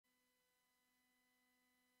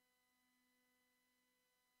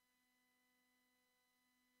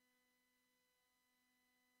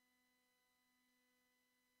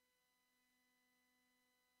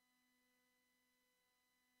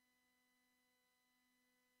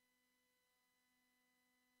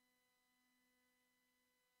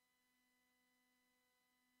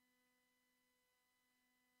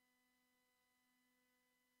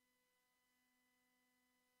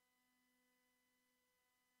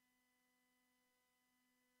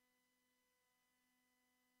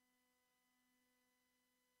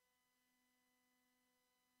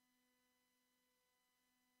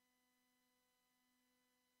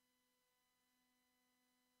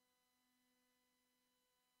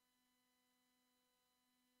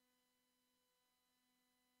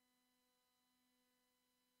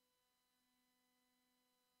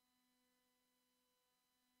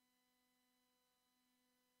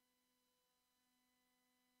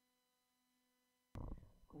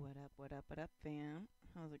What up, fam?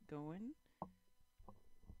 How's it going?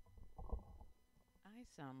 I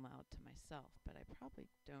sound loud to myself, but I probably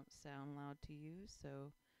don't sound loud to you,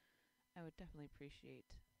 so I would definitely appreciate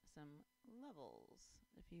some levels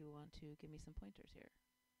if you want to give me some pointers here.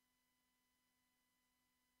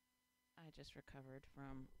 I just recovered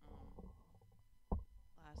from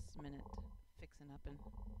last minute fixing up and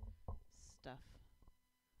stuff.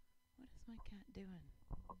 What is my cat doing?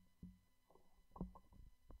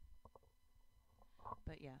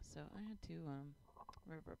 But yeah, so I had to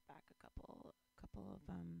revert back a couple of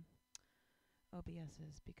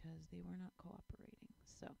OBSs because they were not cooperating.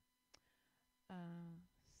 So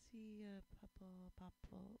see a couple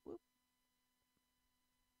whoop.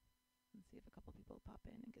 Let's see if a couple people pop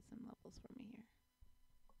in and get some levels for me here.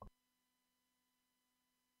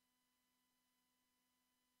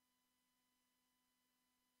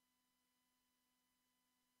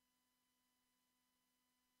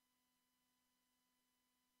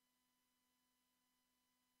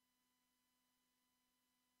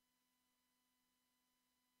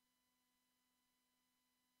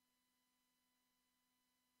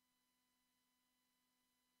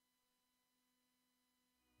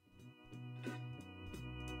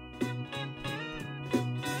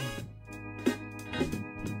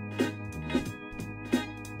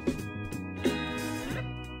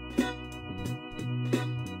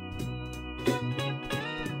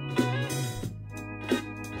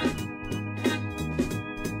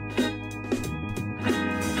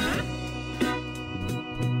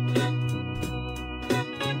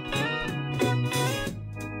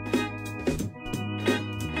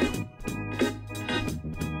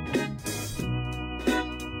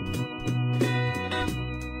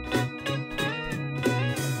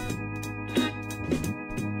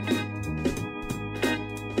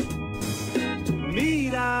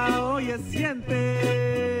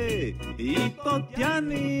 Siente y te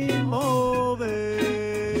animo ver.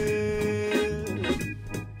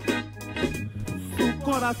 Su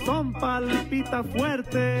corazón palpita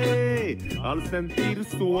fuerte al sentir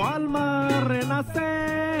su alma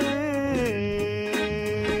renacer.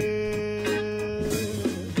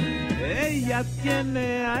 Ella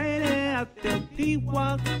tiene aire a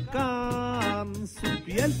Teotihuacán, su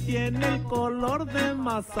piel tiene el color de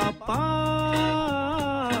mazapán.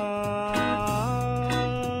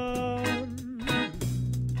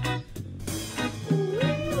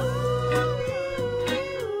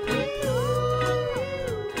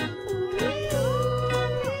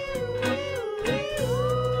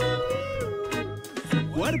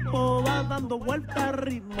 Cuerpo va dando vuelta al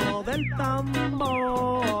ritmo del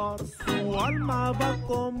tambor, su alma va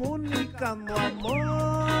comunicando amor.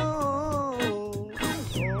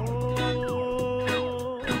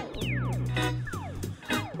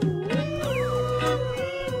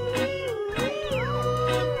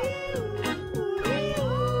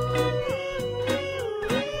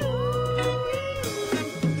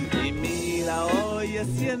 Y mira, oye,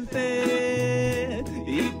 siente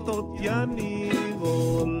y totiani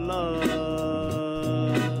volar.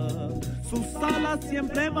 Sus alas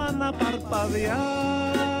siempre van a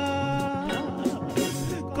parpadear,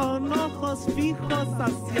 con ojos fijos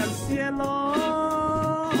hacia el cielo,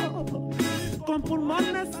 con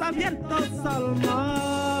pulmones abiertos al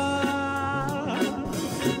mar.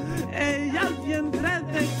 Ella es vientre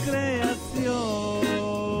de creación,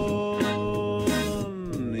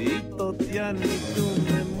 y Totiani, tú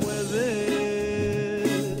me mueves.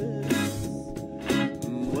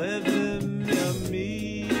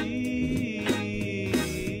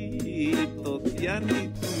 Totiani,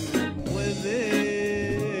 tú me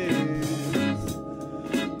mueves,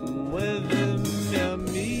 muéveme a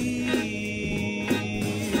mí.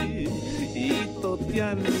 Y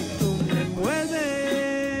Totiani, tú me mueves,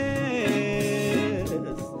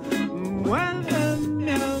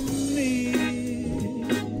 muéveme a mí.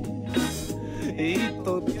 Y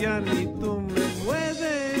Totiani, tú me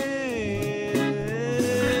mueves,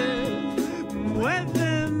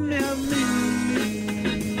 muéveme a mí.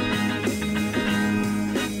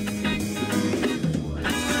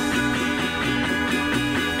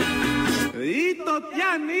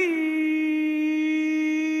 Totiani,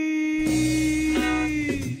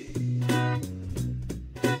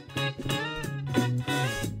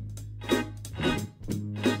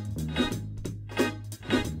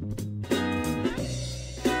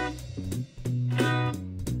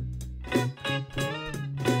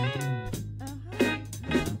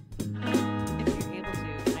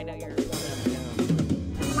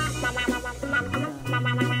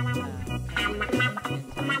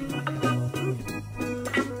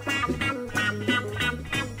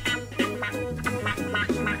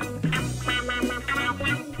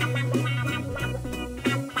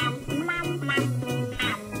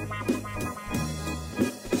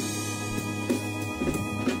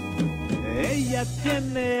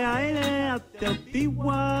 aire a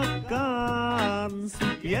Teotihuacán. Su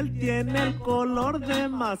piel tiene el color de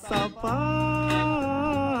mazapán.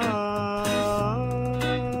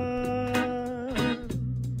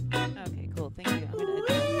 Okay, cool. Thank you.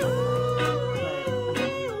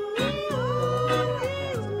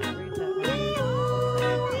 I'm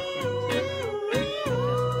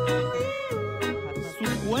gonna adjust Su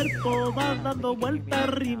cuerpo va dando vuelta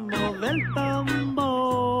al ritmo del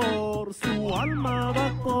tambor. Su alma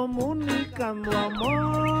va comunicando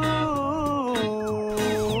amor.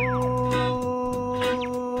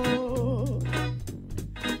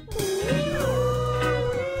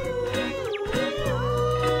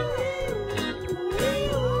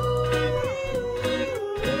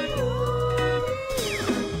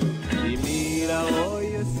 Y mira,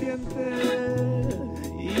 oye, siente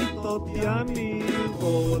y Totiani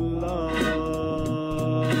volar.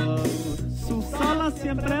 Sus alas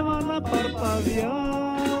siempre van a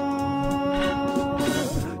parpadear,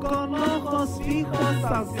 con ojos fijos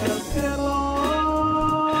hacia el cielo,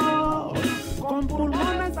 con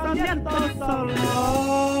pulmones abiertos al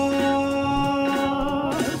mar.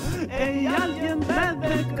 Ella alguien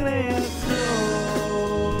de creación.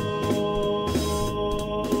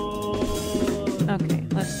 Okay,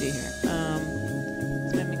 let's see here.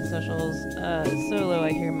 Spamming socials. Solo,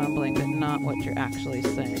 I hear mumbling, but not what you're actually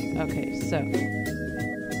saying. Okay, so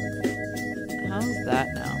how's that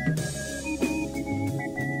now?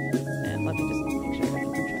 And let me just make sure I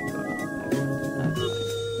got the track going on in the background. That's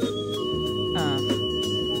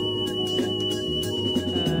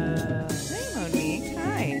fine. Hey Monique.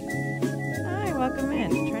 Hi. Hi, welcome in.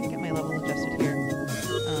 Trying to get my levels adjusted here.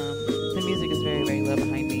 The music is very, very low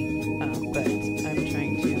behind me, but I'm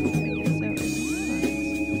trying to make it so it's not.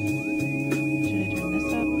 Should I turn this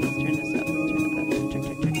up? Let's turn this up. Let's turn it up. Check,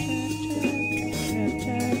 check, check, check, check, check,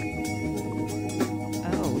 check.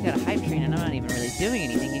 Oh, we got a hype train and I'm not even really doing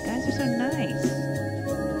anything. You guys are so nice.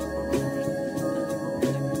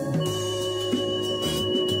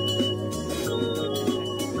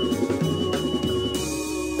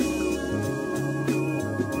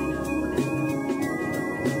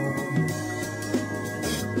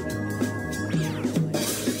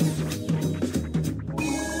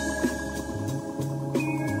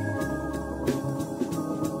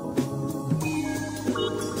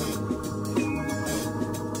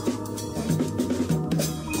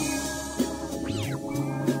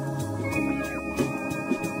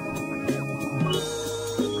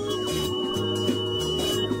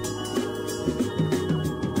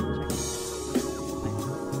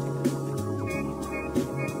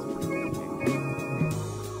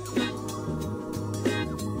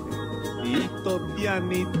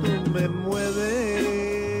 Totiani, tú me mueves,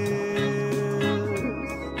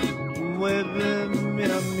 muéveme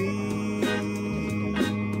a mí.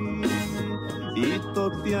 Y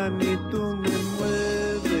Totiani, tú me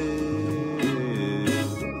mueves,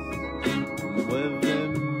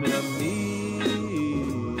 muéveme a mí.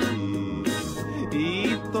 Y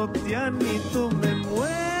Totiani, tú me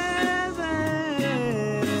mueves,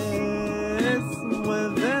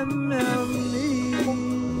 muéveme a mí.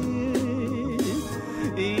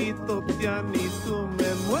 Y Totiani, tú me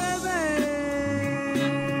mueves,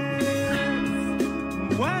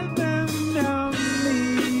 muéveme a mí.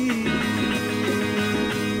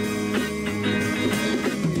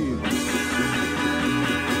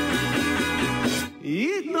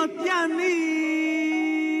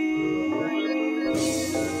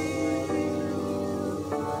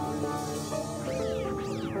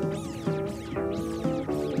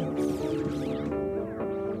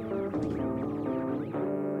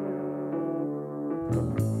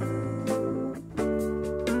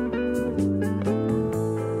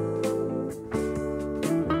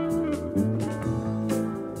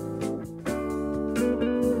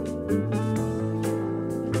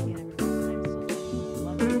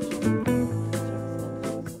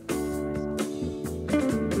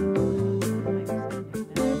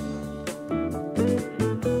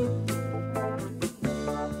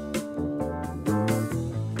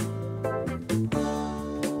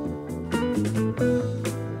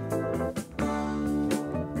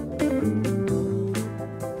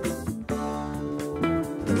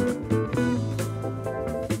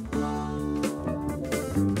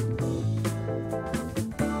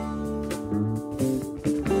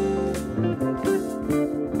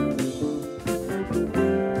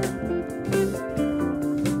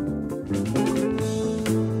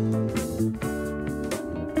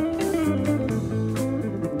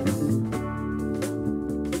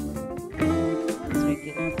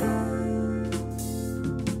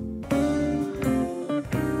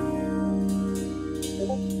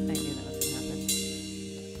 knew that was going to happen.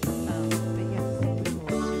 But yes, we will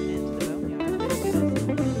tune into the boneyard. But if you guys have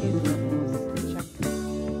any music levels, check.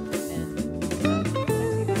 And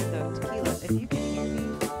sexy vibe though, tequila. If you can hear me,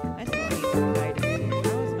 I still need some guidance here.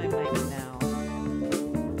 How is my mic now?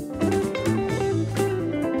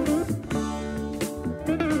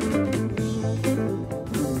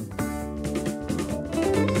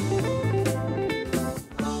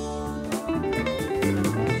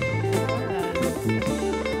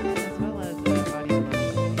 As well as the audio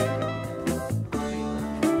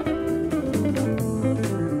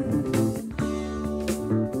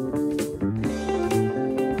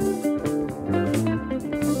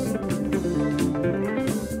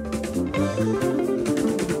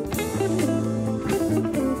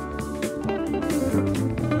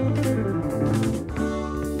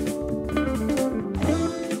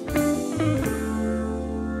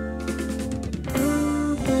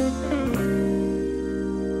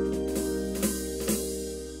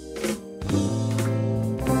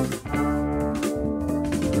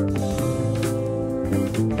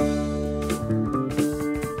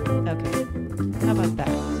Okay, how about that?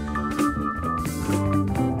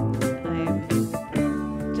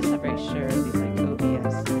 I'm just not very sure of these like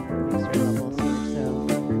OBS mixer levels here, so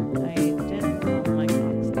I didn't know my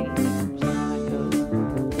clock state or see how that goes.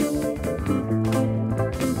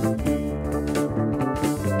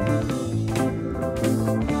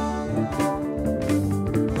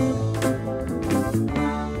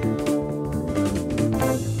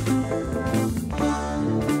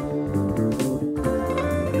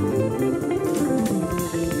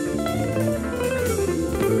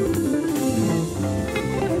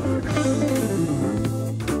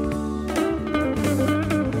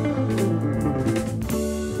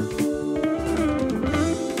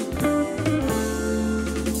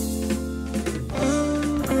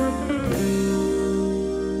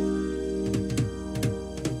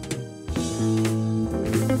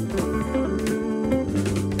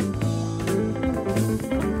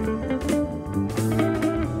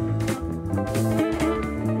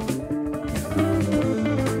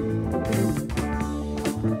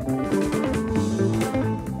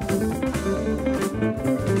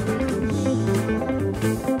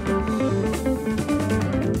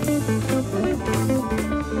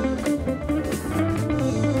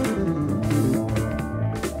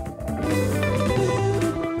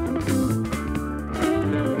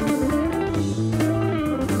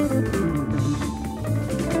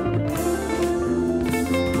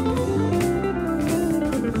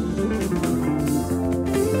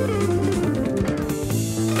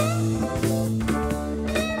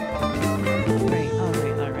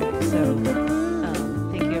 Alright. So,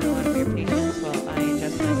 thank you everyone for your patience while I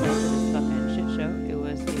adjust myself to this fucking shit show. It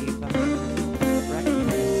was a fucking wreck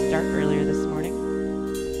start earlier this morning.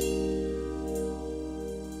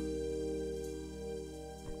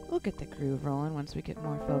 We'll get the groove rolling once we get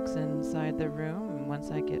more folks inside the room and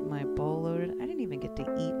once I get my bowl loaded. I didn't even get to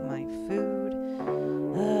eat my food.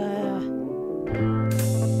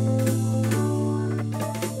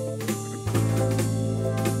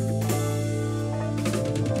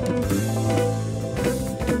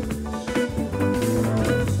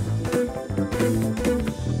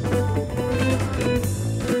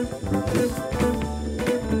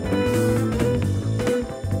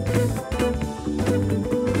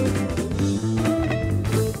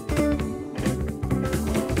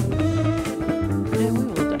 And we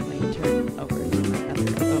will definitely turn over to my other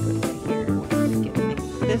overlay here once we get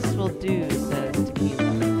things. This will do, says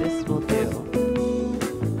tequila. This will do.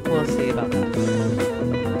 We'll see about that.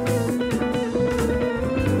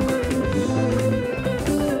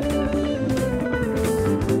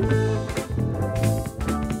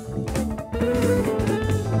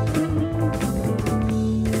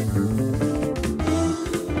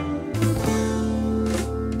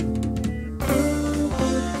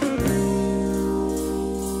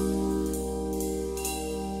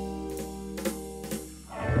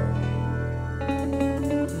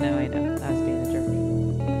 No, I know. I was being a jerk.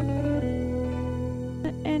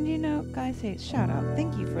 And you know, guys, hey, shout out.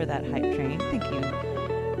 Thank you for that hype train. Thank you.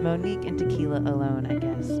 Monique and Tequila alone, I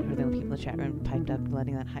guess, were the only people in the chat room piped up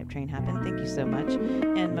letting that hype train happen. Thank you so much.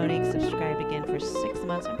 And Monique subscribed again for 6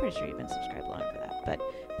 months. I'm pretty sure you've been subscribed long for that, but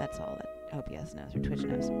that's all that OBS knows or Twitch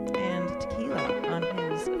knows. And Tequila on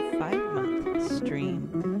his 5-month stream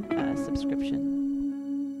subscription.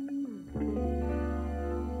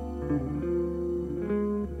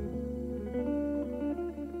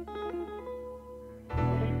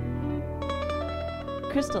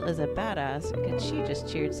 Crystal is a badass because she just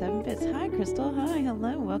cheered 7 bits. Hi, Crystal. Hi,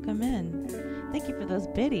 hello. Welcome in. Thank you for those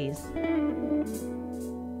biddies.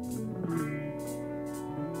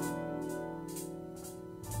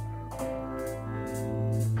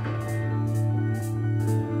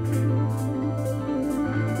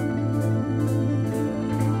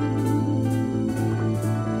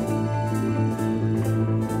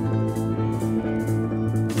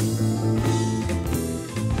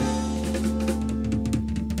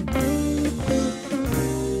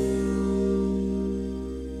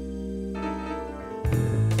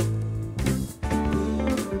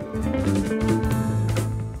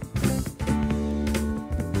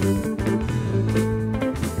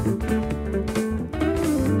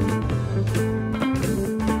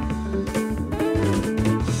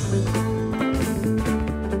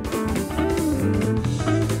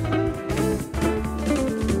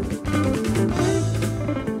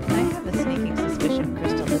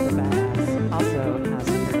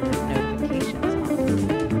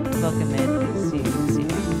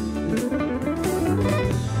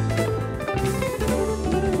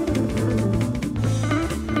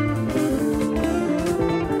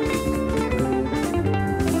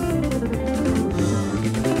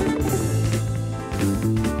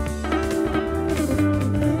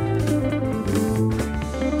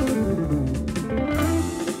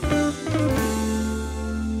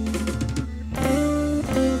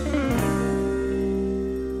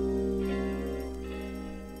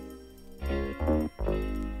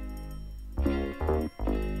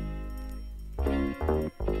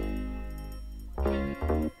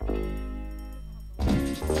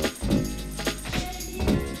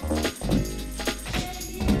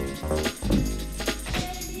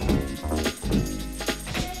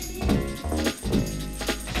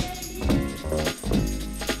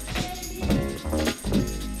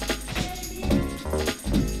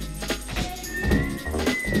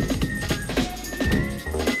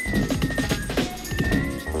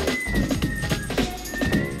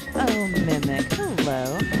 Mimic.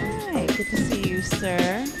 Hello. Hi. Good to see you,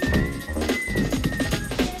 sir.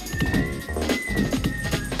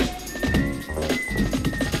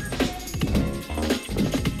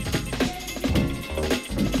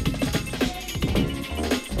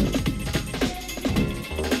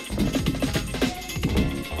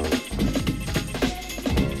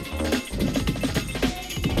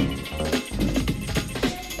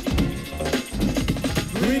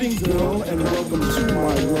 Greetings, girl, and welcome to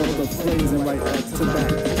my world of phrasing right back to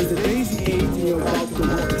back. It's the daisy age and you're about to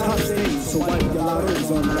walk top stage, so wipe your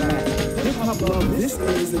ladders on the mat. Hip-hop love, this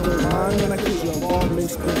is, and don't mind when I kiss your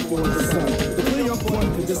involvements before the sun. To clear your court,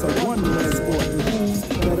 cause it's a one-man sport, and who's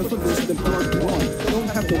better for this than part one? Don't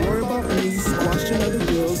have to worry about me squashing other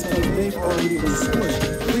girls, cause they've already been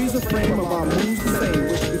squished. Freeze the frame of our moves the same,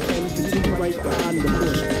 which we can continue right behind the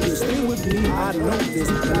bush. You stay with me, I know this,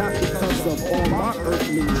 and not because of all my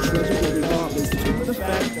earthly treasure, but regardless to the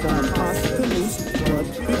fact that I'm possibly loose, but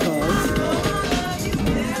because...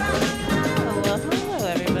 Hello,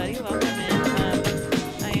 everybody. Welcome in.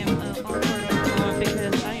 I am awkward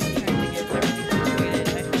because I am trying to get everything situated. I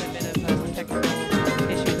had a bit of some technical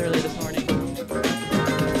issues early this morning.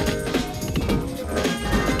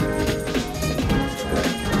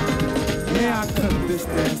 May I cut this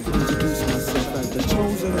dance to introduce myself as the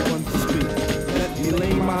chosen one to speak? Let me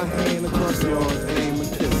lay my hand across yours and aim a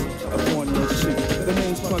kiss upon your cheek. The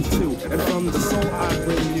name's Part 2, and from the soul I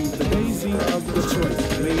bring you the daisy of the choice.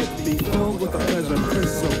 May it be filled with a pleasure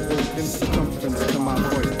principle in circumference to my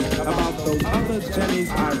voice. About those other Jennies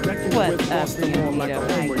I reckon with lost them all like a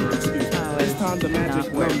homework excuse. This time the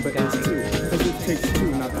magic number is 2, cause it takes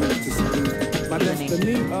 2, not 3 to seduce. My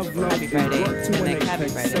destiny of love is brought to an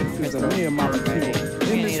apex. Sex is a mere molecule.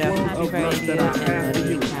 In this world of love that I have for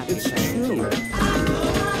you, it's true.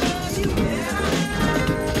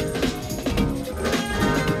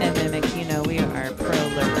 And Mimic, you know we are a pro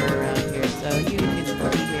lurker around here, so you can be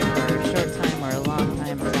here for a short time or a long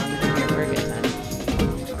time as long as you're here for a good time.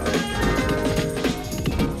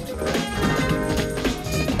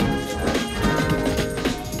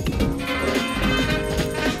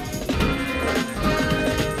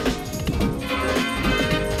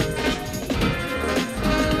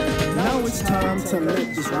 Now it's time to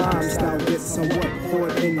let this rhyme style get somewhat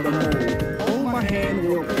poured in the mold. Hold my hand,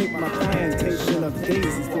 we'll pick my plantation of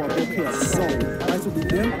daisies for a bouquet of soul. Eyes will be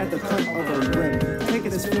dim at the cut of a rim. Take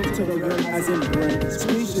it as filled to the rim as in brim.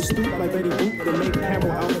 Squeeze your stoop like Betty Boop, then make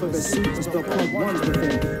camel alphabet soup and spell plug ones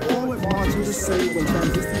within. Forward march to the say when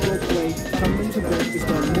transistors will play. Come into bed is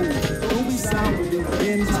the move. Don't be sound with you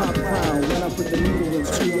in top crown when I put the needle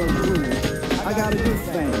into your groove. I got a good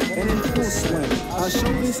thing, and in full swing. I'll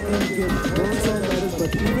show this in gift, words or letters,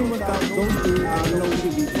 but even without those three, I know you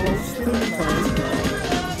can be close to me, cause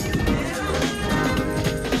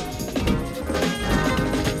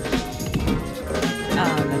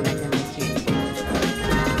Mimic, I missed you.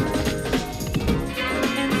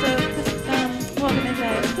 And so this, welcome into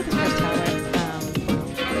this first hour.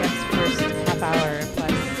 I guess first half hour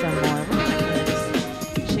plus some more. We're gonna kind of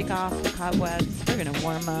just shake off the cobwebs. We're gonna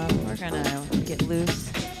warm up. We're gonna get loose.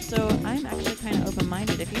 So I'm actually kind of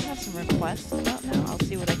open-minded. If you have some requests about now, I'll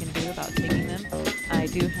see what I can do about taking them. I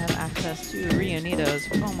do have access to Rionido's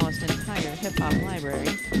almost entire hip-hop library,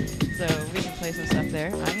 so we can play some stuff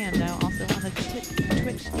there. I am now also on the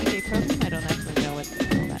Twitch DJ program. I don't actually know what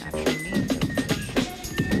all that actually means,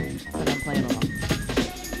 but I'm playing along.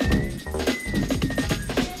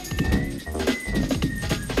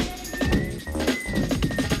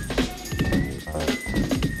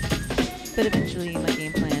 But eventually, my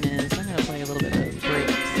game plan is I'm going to play a little bit of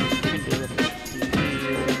breaks. We're going to do a little bit of TV. We're going to do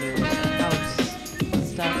a little bit of house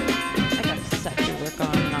stuff. I got a set to work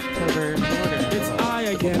on in October. it's I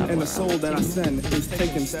again, and the soul that I send is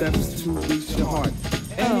taking steps to reach your heart.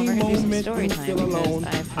 Any we're gonna do some moment story you time feel because alone,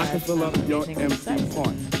 I've I can had fill up some your amazing empty sets heart.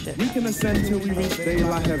 and shit We can ascend till we reach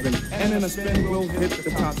daylight heaven, and in a spin we'll hit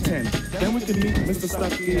the top 10. Then we can meet Mr.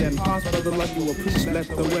 Stucky, and Pops Brother Lucky will preach, let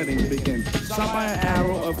the wedding begin. Shot by an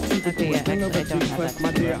arrow of Cupid, Okay, yeah, sting of a actually, I don't have G-clef, that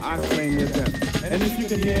my dear, I claim your death. And if you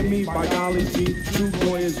can hear me, by golly G, true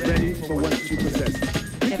boy is ready for what you possess.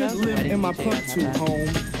 We If I could was a live wedding in my DJ, I'd plug have to that. home,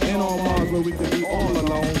 and on Mars where we could be all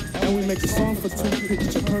alone. And we make a song for two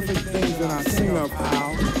picture perfect things, and I sing of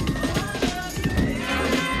how.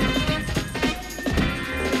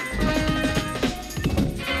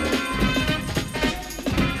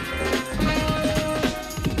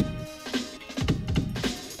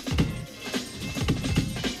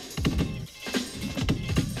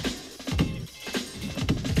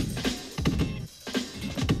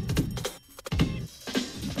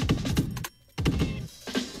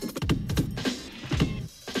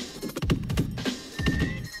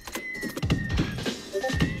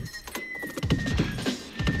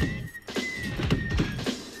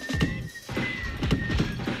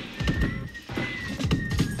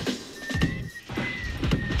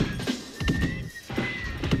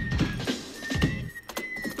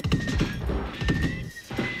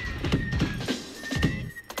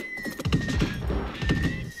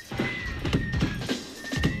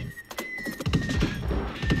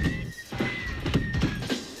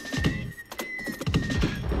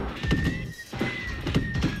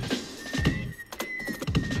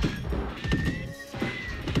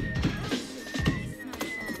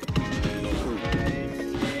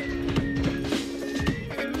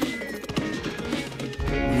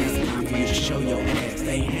 show your ass.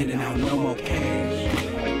 They ain't handing out no more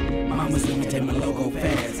cash. Mamas imitate my logo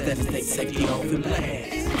fast. That is they safety off and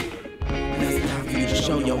blast. Now it's time for you to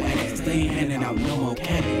show your ass. They ain't handing out no more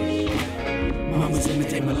cash. Mamas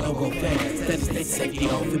imitate my logo fast. That is they safety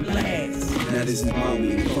off and blast. Now this is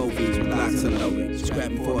mommy and 4 feet with blocks unloaded.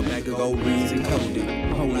 Scrapping for a bag of gold rings and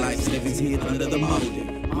coated. Whole life savings hid under the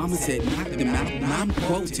molded. Mama said knock them out, and I'm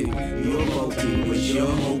quoting. You're voting, what you're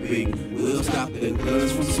hoping will stop the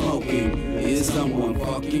guns from smoking. Is someone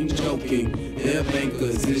fucking joking? They're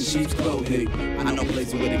bankers in sheep's clothing. I know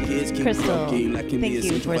places where the kids keep working. Like thank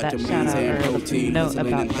you for that shout out or note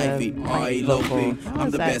about the local. I'm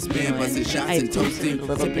the best man, busting shots and toasting.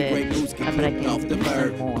 Sipping great boots, get flipped off the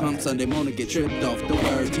bird. Come Sunday morning, get tripped off the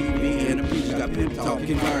word. TV and the preacher got pimp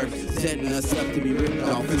talking verbs. Setting us up to be ripped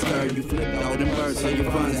off and stirred. You flipped all them birds so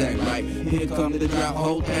your funds act right. Here come the drought,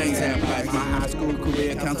 whole things have price. My high school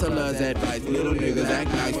career counselors advice. Little niggas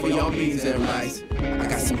act nice for your beans and rice. I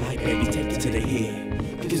got some light, baby, take it to the head.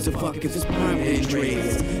 Gives a fuck if it's prime and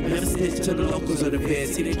dreads. Never snitch to the locals of the bed.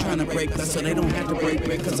 See, they tryna break us so they don't have to break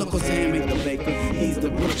bread. Cause Uncle Sam ain't the baker, he's the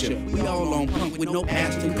butcher. We all on punk with no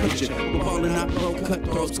Ashton Kutcher. We're ballin' out broke,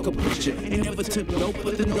 cutthroats could put you. Ain't never took dope,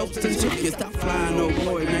 but the dopes done took you. Stop flying, old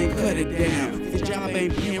boy, man, cut it down. If your job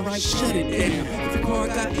ain't paying right, shut it down. If your car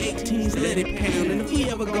got 18s, let it pound. And if we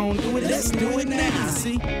ever gon' do it, let's do it now.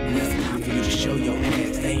 See, and it's time for you to show your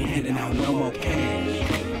ass. They ain't handing out no more cash.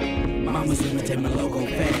 Mamas imitate my logo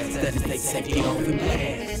fast. That is they safety off and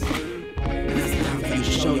blast. And it's time for you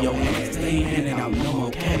to show your ass. They ain't handing out no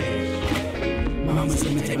more cash. Mamas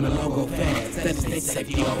imitate my logo fast. That is they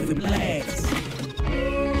safety off and blast.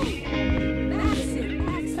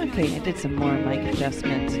 Okay, I did some more mic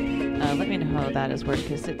adjustments. Let me know how that has worked,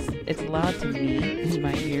 because it's loud to me in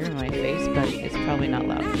my ear and my face, but it's probably not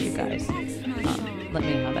loud for you guys. Let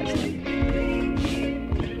me know how that's done.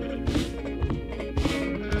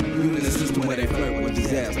 You in a system where they flirt with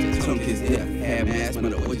disaster. Some kids deaf, have asthma,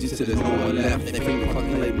 the orgies to the no one left. They finger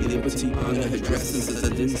fucking like liberty under her dress. And since I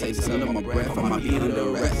didn't say son of my breath, I might be under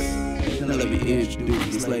arrest. Now let me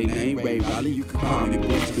introduce the slave name Ray Riley. You can call me Butch,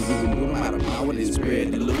 cause we can move them out of power and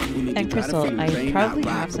spread the loot. And Crystal, I probably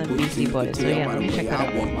have some BC Boys, so yeah, let me check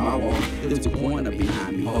that out. There's the corner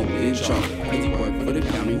behind me, holding chalk. Cause you work for the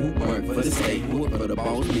county, who work for the state, who work for the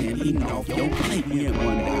boss man, eating off your plate. We ain't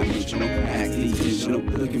one dimensional, accidental,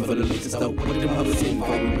 looking for the liquor store. What them others hitting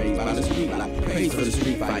for, we raised by the street light. Praise for the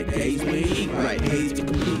street fight days, we ain't eat right. Haze to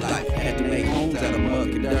complete life, had to make homes out of mud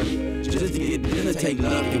and dirt. Just to get dinner, take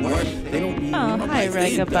love and work. They don't need hi,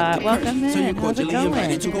 Regabot. Welcome in. So you're How's it cordially going?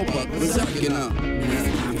 invited to go buck berserk, you know. Now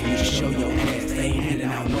it's time for you to show your ass. They ain't handing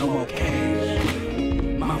out no more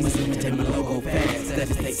cash. Mamas imitate my logo fast. That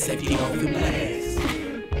is they safety off and blast.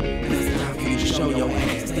 Now it's time for you to show your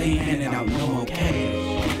ass. They ain't handing out no more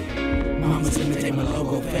cash. Mamas imitate my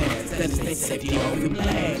logo fast. That is they safety off and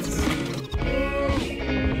blast.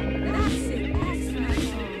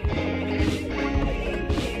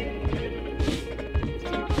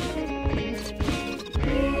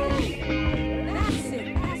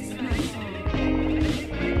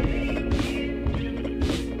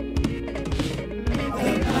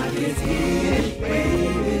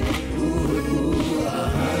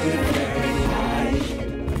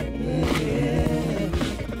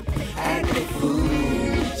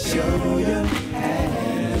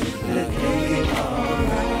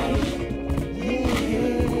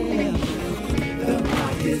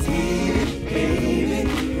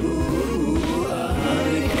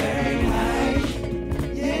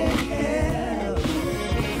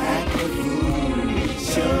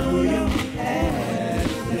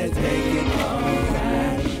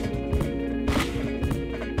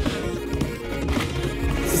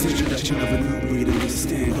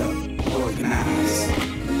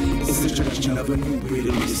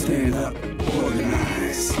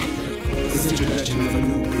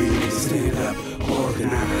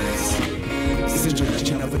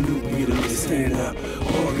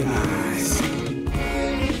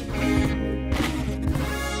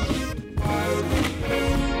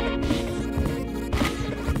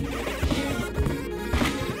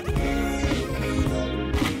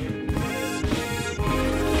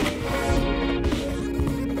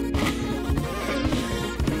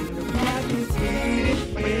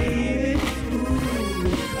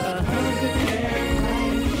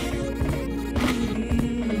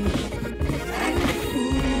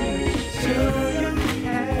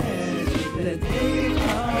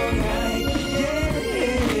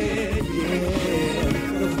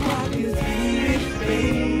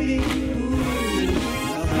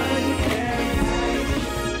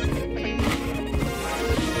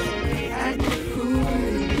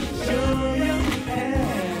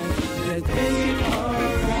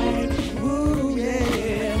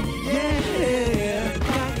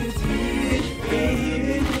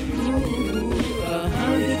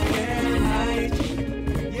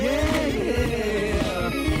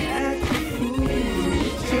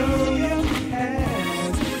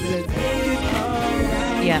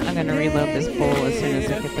 gonna reload this bowl as soon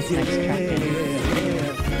as I get this next track in.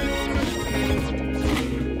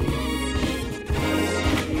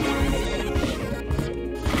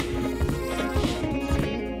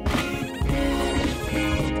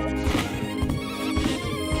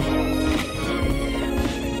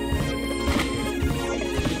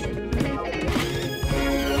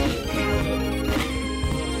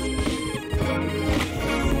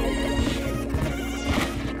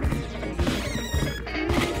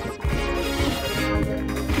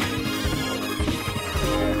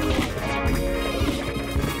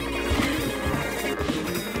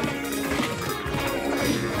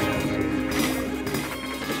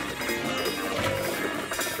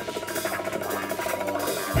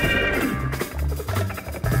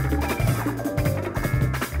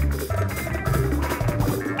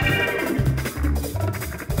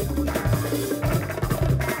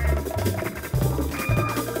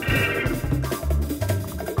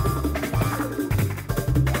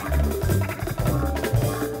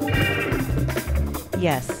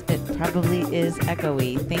 Yes, it probably is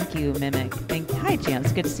echoey. Thank you, Mimic. Hi,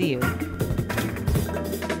 Chance. Good to see you.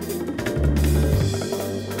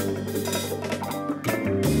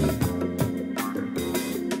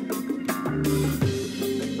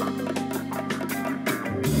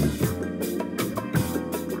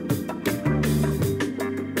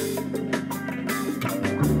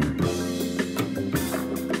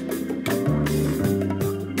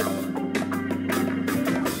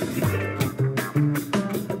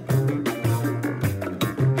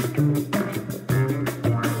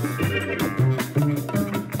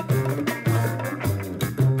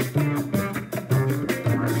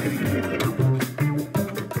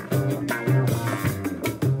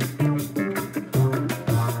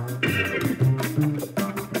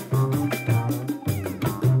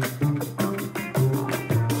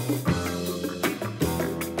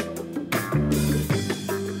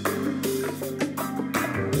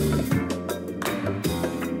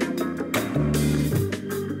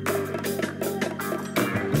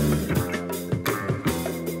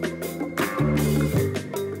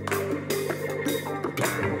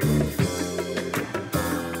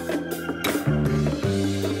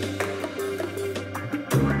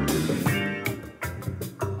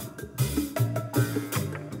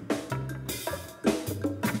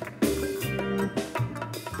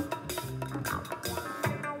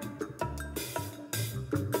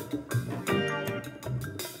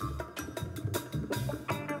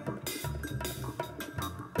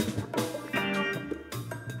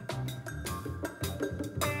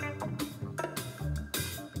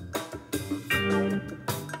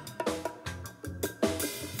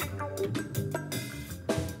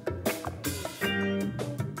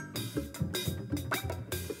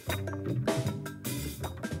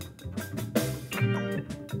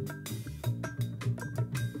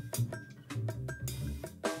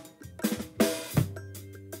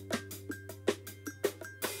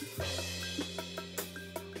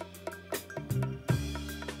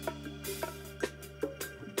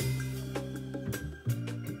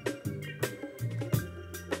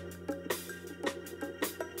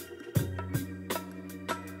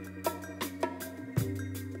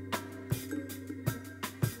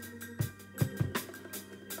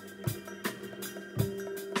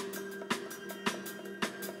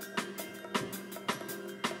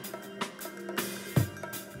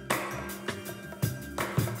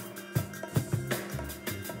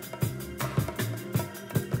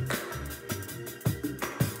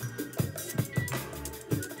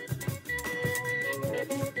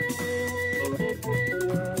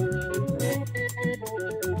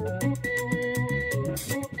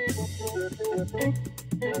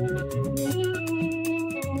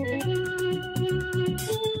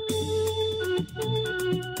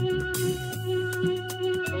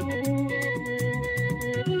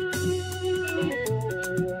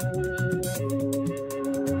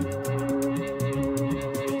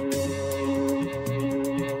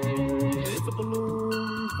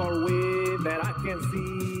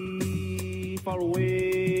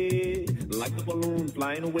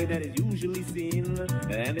 Flying away that is usually seen,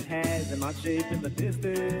 and it has in my shape in the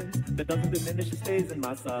distance that doesn't diminish, it stays in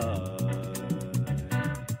my sight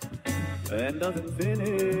and doesn't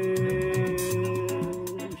finish.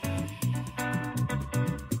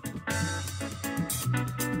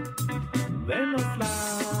 Then a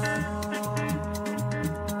slice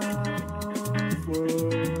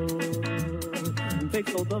world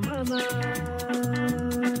takes hold of my mind.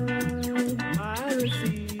 I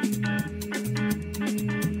receive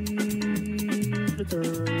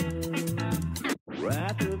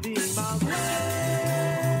after being my way.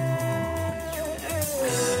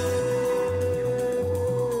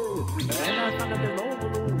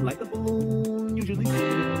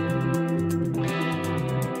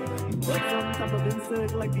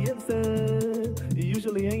 sick like the Ibsen,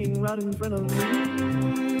 usually hanging right in front of me.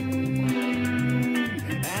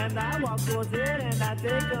 And I walk towards it and I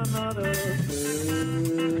take another step.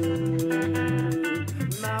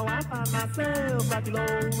 Now I find myself right below,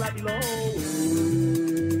 right below.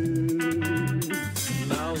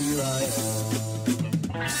 Now here I am.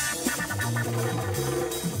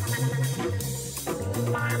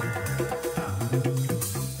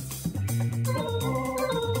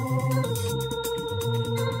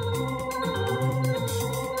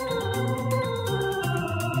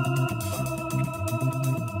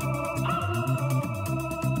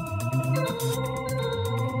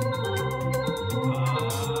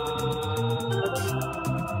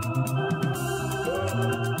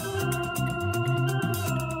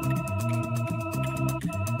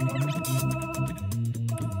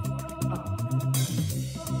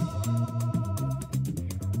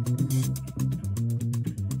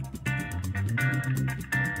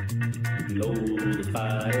 Blow the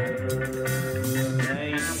fire,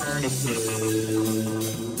 ain't on the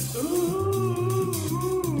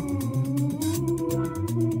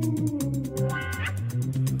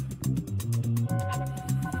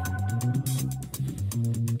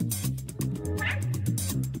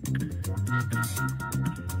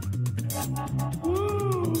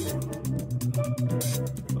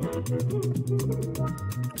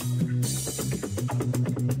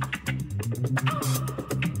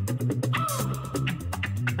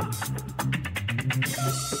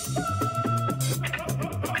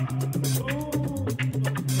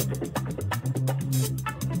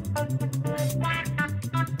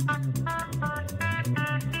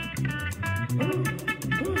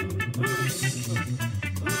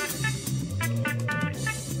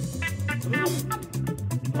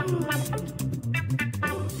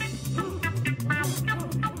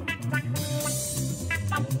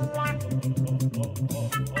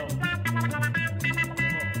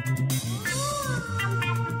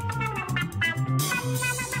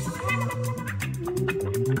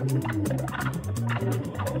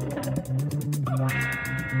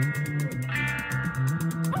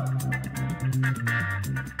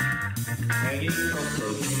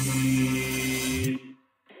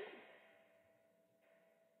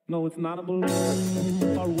No, it's not a balloon,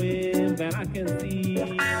 far away that I can see,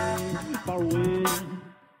 far away.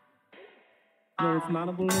 No, it's not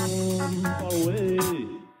a balloon, far away.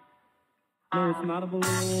 No, it's not a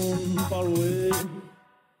balloon, far away.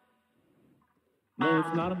 No,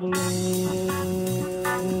 it's not a balloon.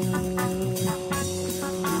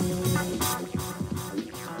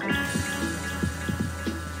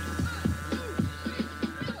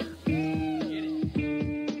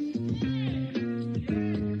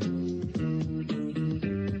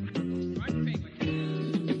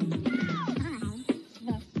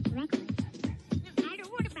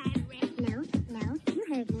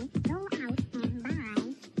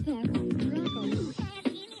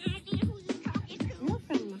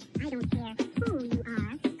 Listen, I don't care who you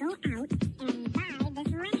are. Go out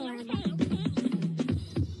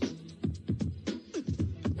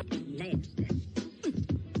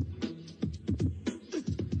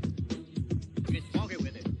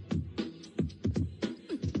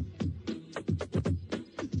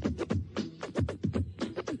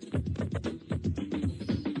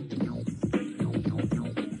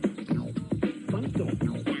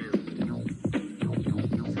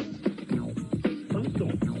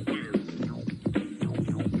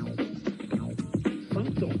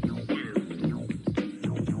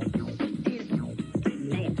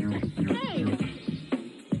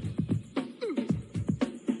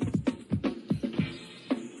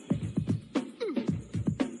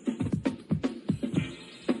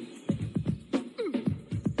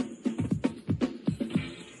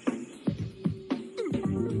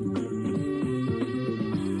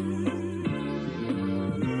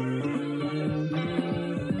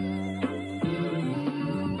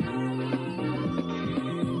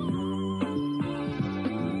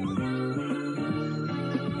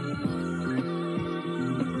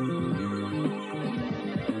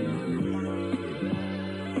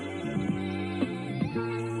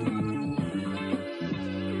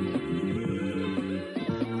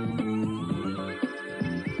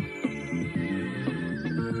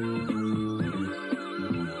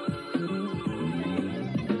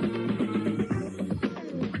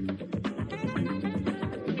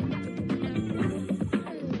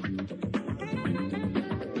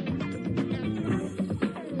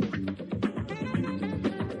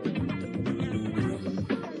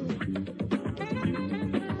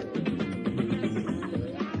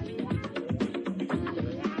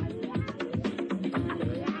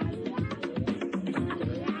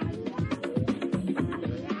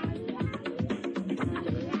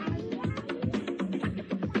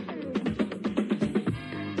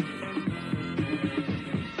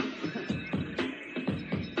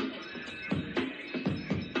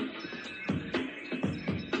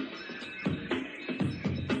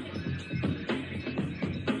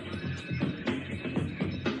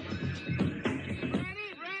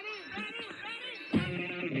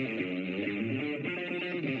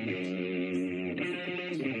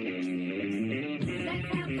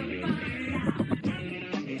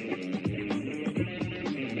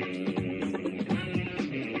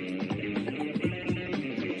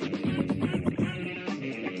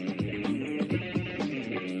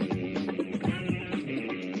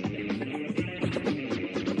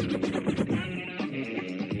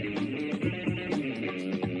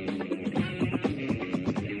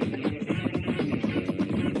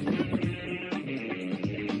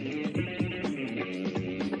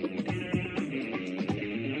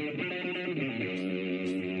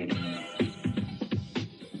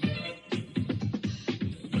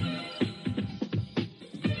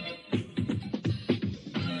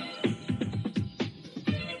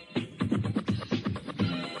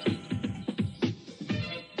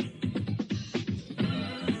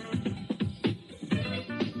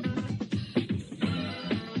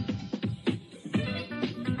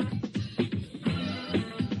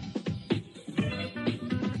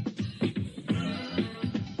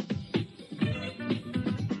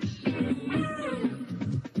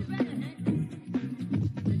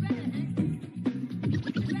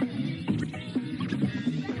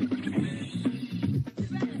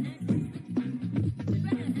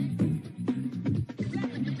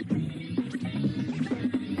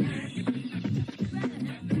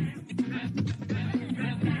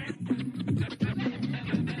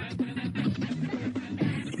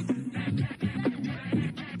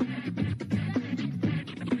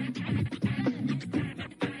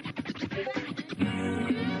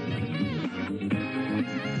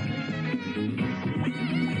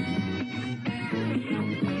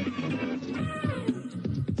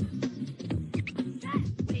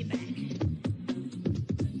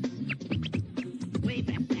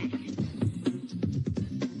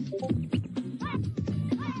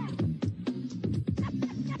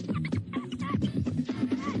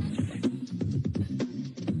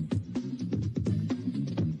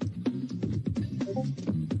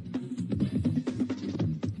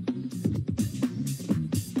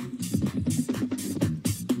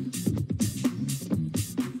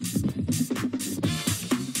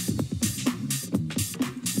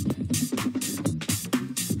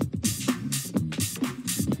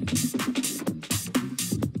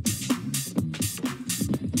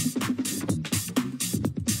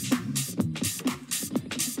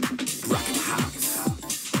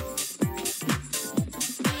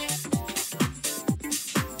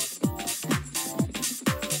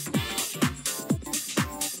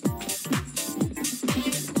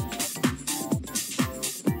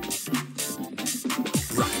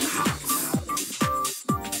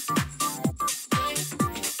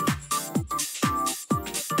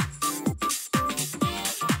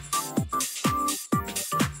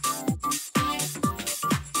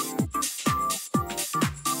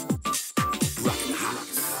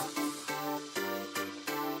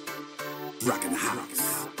Rockin' the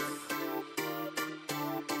house.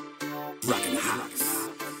 Rockin' the house.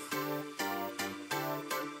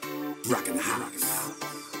 Rockin' the house.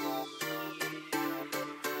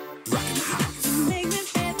 Rockin' the house. Make me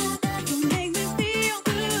feel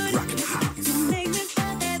good. Rockin' the house. Make me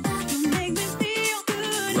feel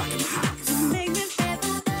good. Rockin' the house. Make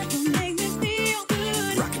me feel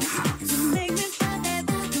good. Rockin' the house.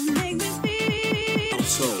 Make me feel.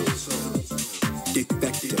 Soul.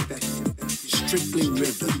 Defective. Strictly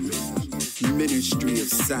rhythm. Ministry of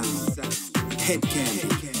sound. Head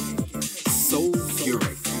candy. Soul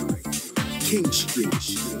Furic. King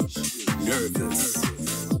Street. Nervous.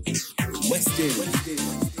 West End.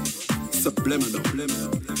 Subliminal.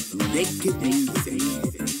 Naked Music.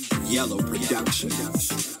 Yellow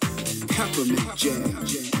Productions. Peppermint Jam.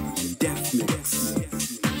 Death Mix.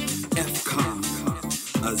 F-Com.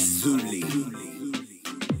 Azuli.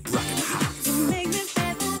 Rockin' the house. Make me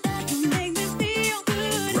feel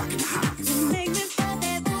good. Rockin' the house. Make me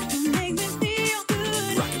feel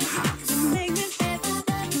good. Rockin' the house. Make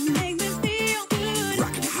me feel good.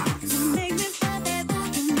 Rockin' the house.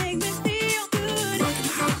 Make me feel good. Rockin'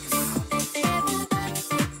 the house.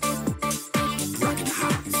 Rockin' the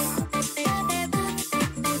house.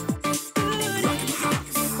 Rockin' the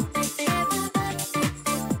house.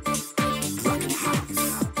 Rockin' the house.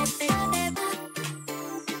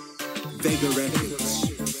 Vega Records.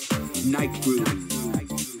 Night Groove.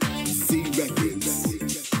 Z Records.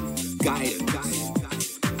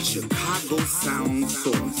 Guidance. Chicago Sound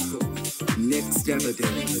Source. Next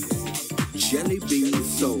Evidence. Jelly Bean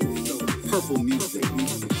Soul. Purple Music.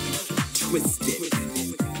 Twisted.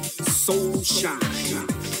 Soul Shine.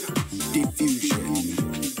 Diffusion.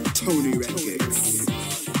 Tony Records.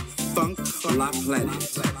 Funk La Planet.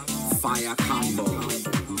 Fire Combo.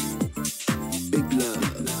 Big Love.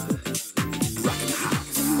 Rockin' the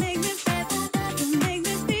house. Make me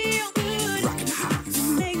feel good. Rockin' the house.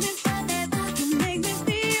 Make me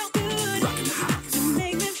feel good. Rockin' the house.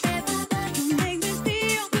 Make me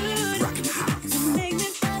feel good. Rockin' the house.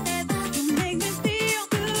 Make me feel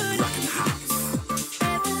good. Rockin' the house.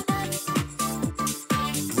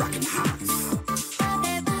 Rockin' the house.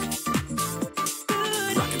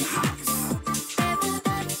 Rockin' the house.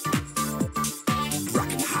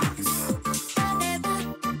 Rockin' the house.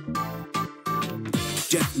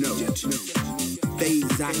 Death Note.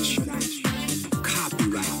 Phase Action.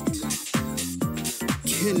 Copyright.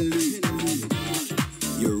 Ken Lee.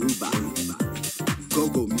 Yoruba.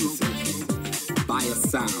 Go-Go Music. Buyer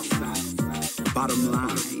Sound. Bottom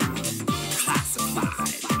Line.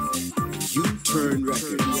 Classified. U-Turn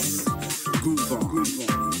Records. Groove On.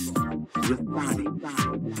 Refani.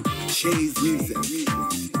 Chase Music.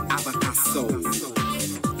 Abacus Soul.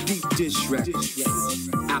 Deep Dish Records.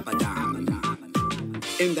 Abaddon.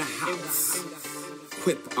 In the house.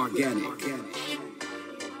 Whip Organic.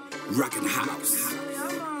 Rockin' the house.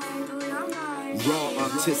 Raw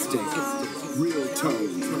Artistic. Real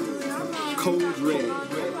Tone. Cold Red.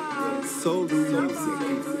 Soul Music.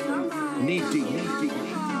 Knee Deep.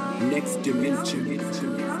 Next Dimension. Next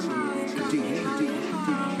Dimension.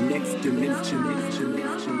 Next Dimension.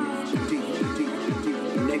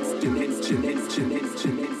 Next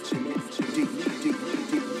Dimension.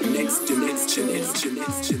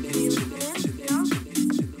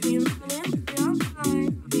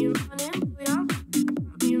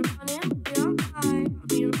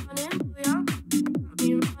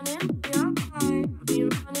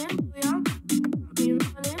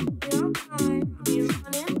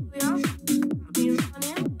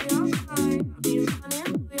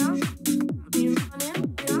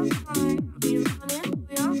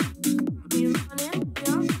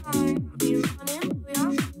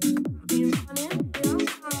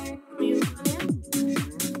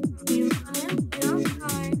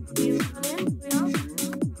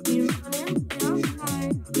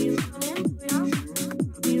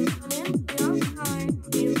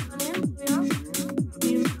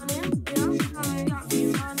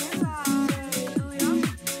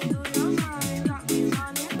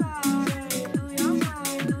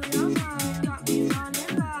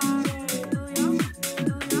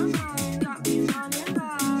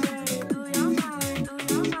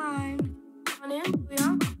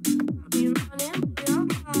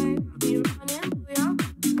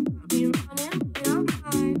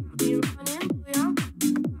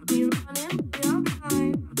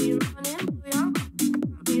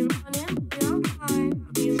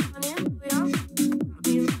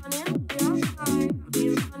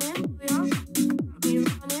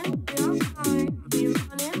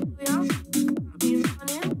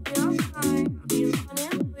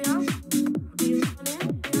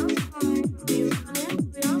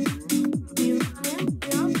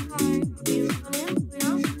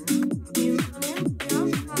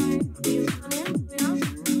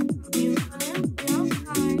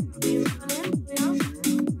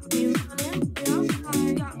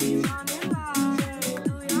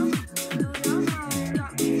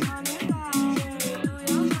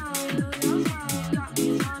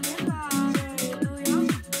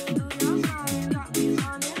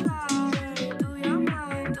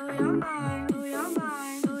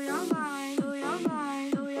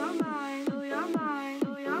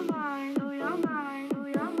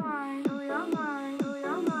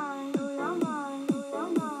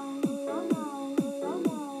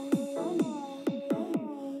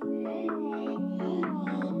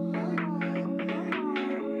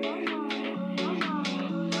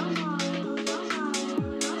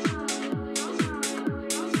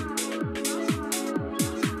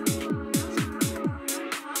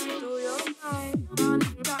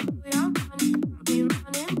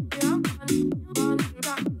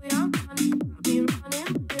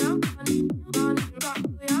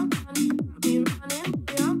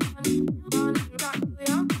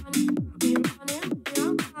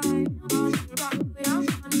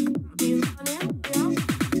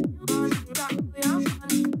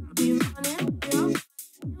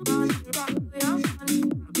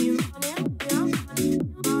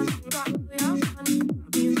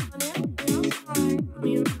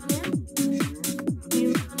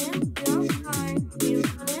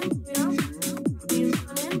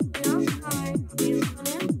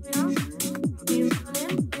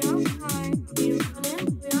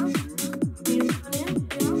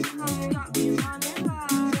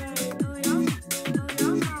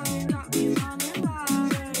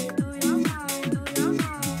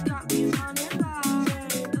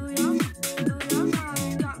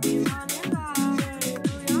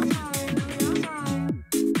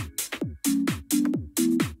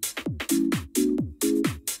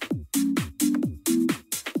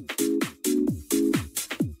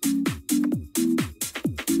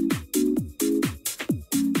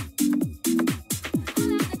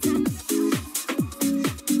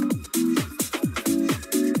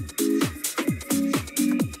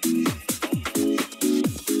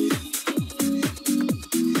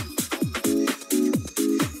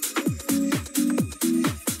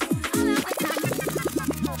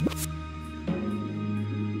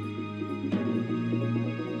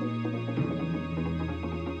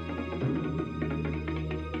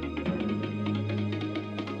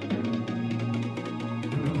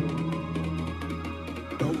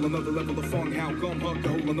 whole another level of funk, how come her? The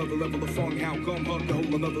whole another level of funk, how come her? The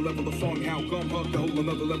whole another level of funk, how come her? The whole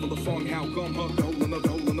another level of funk, how come her? The whole another,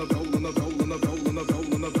 whole another, whole another, whole another,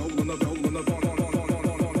 whole another, whole another, whole another,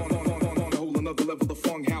 whole another, whole another level of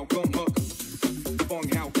funk, how come her?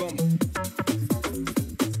 Funk, how come?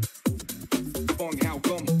 Funk, how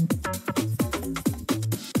come?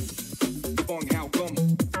 Funk, how come?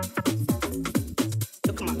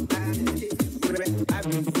 Look at my eyes, I've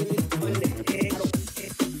been feeling on the head.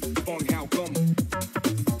 Funk, how come?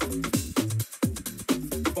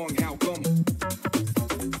 Funk, how come?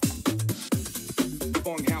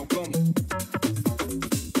 Funk, how come?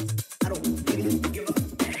 I don't really give a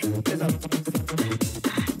 'cause I'm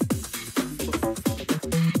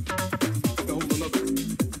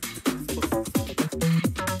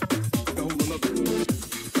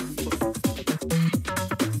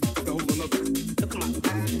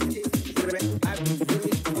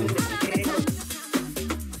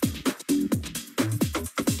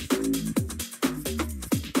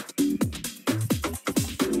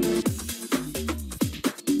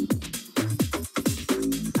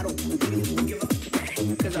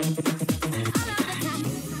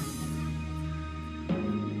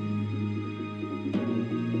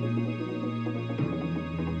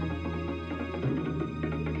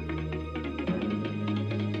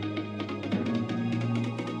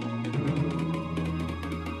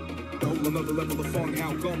another level of funk,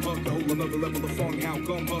 how come her? The whole another level of funk, how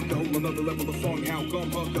come her? The whole another level of funk, how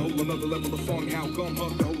come her? The whole another level of funk, how come her?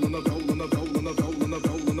 The whole another, whole another, whole another, whole another,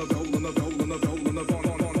 whole another, whole another, whole another,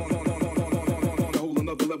 whole another, whole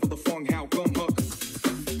another level of funk, how come her?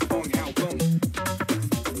 Funk, how come?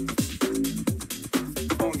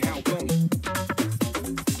 Funk, how come?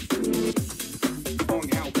 Funk,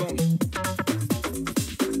 how come?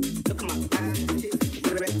 Look at my eyes,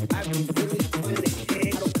 I've been feeling on the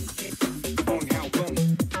head. Funk, how come?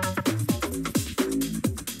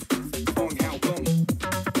 Funk, how come?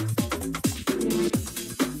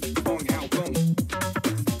 Funk, how come?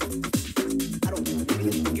 I don't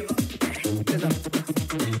really give a 'cause I'm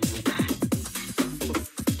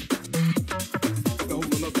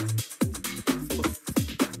going up.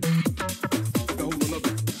 Going up.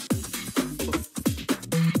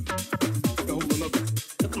 Going up.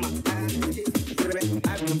 Look at my eyes,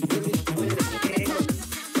 I've been feeling on the head.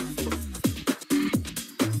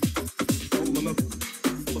 Going up. Going up.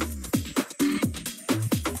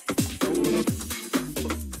 Going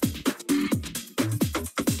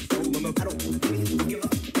up. I don't really give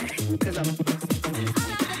a 'cause I'm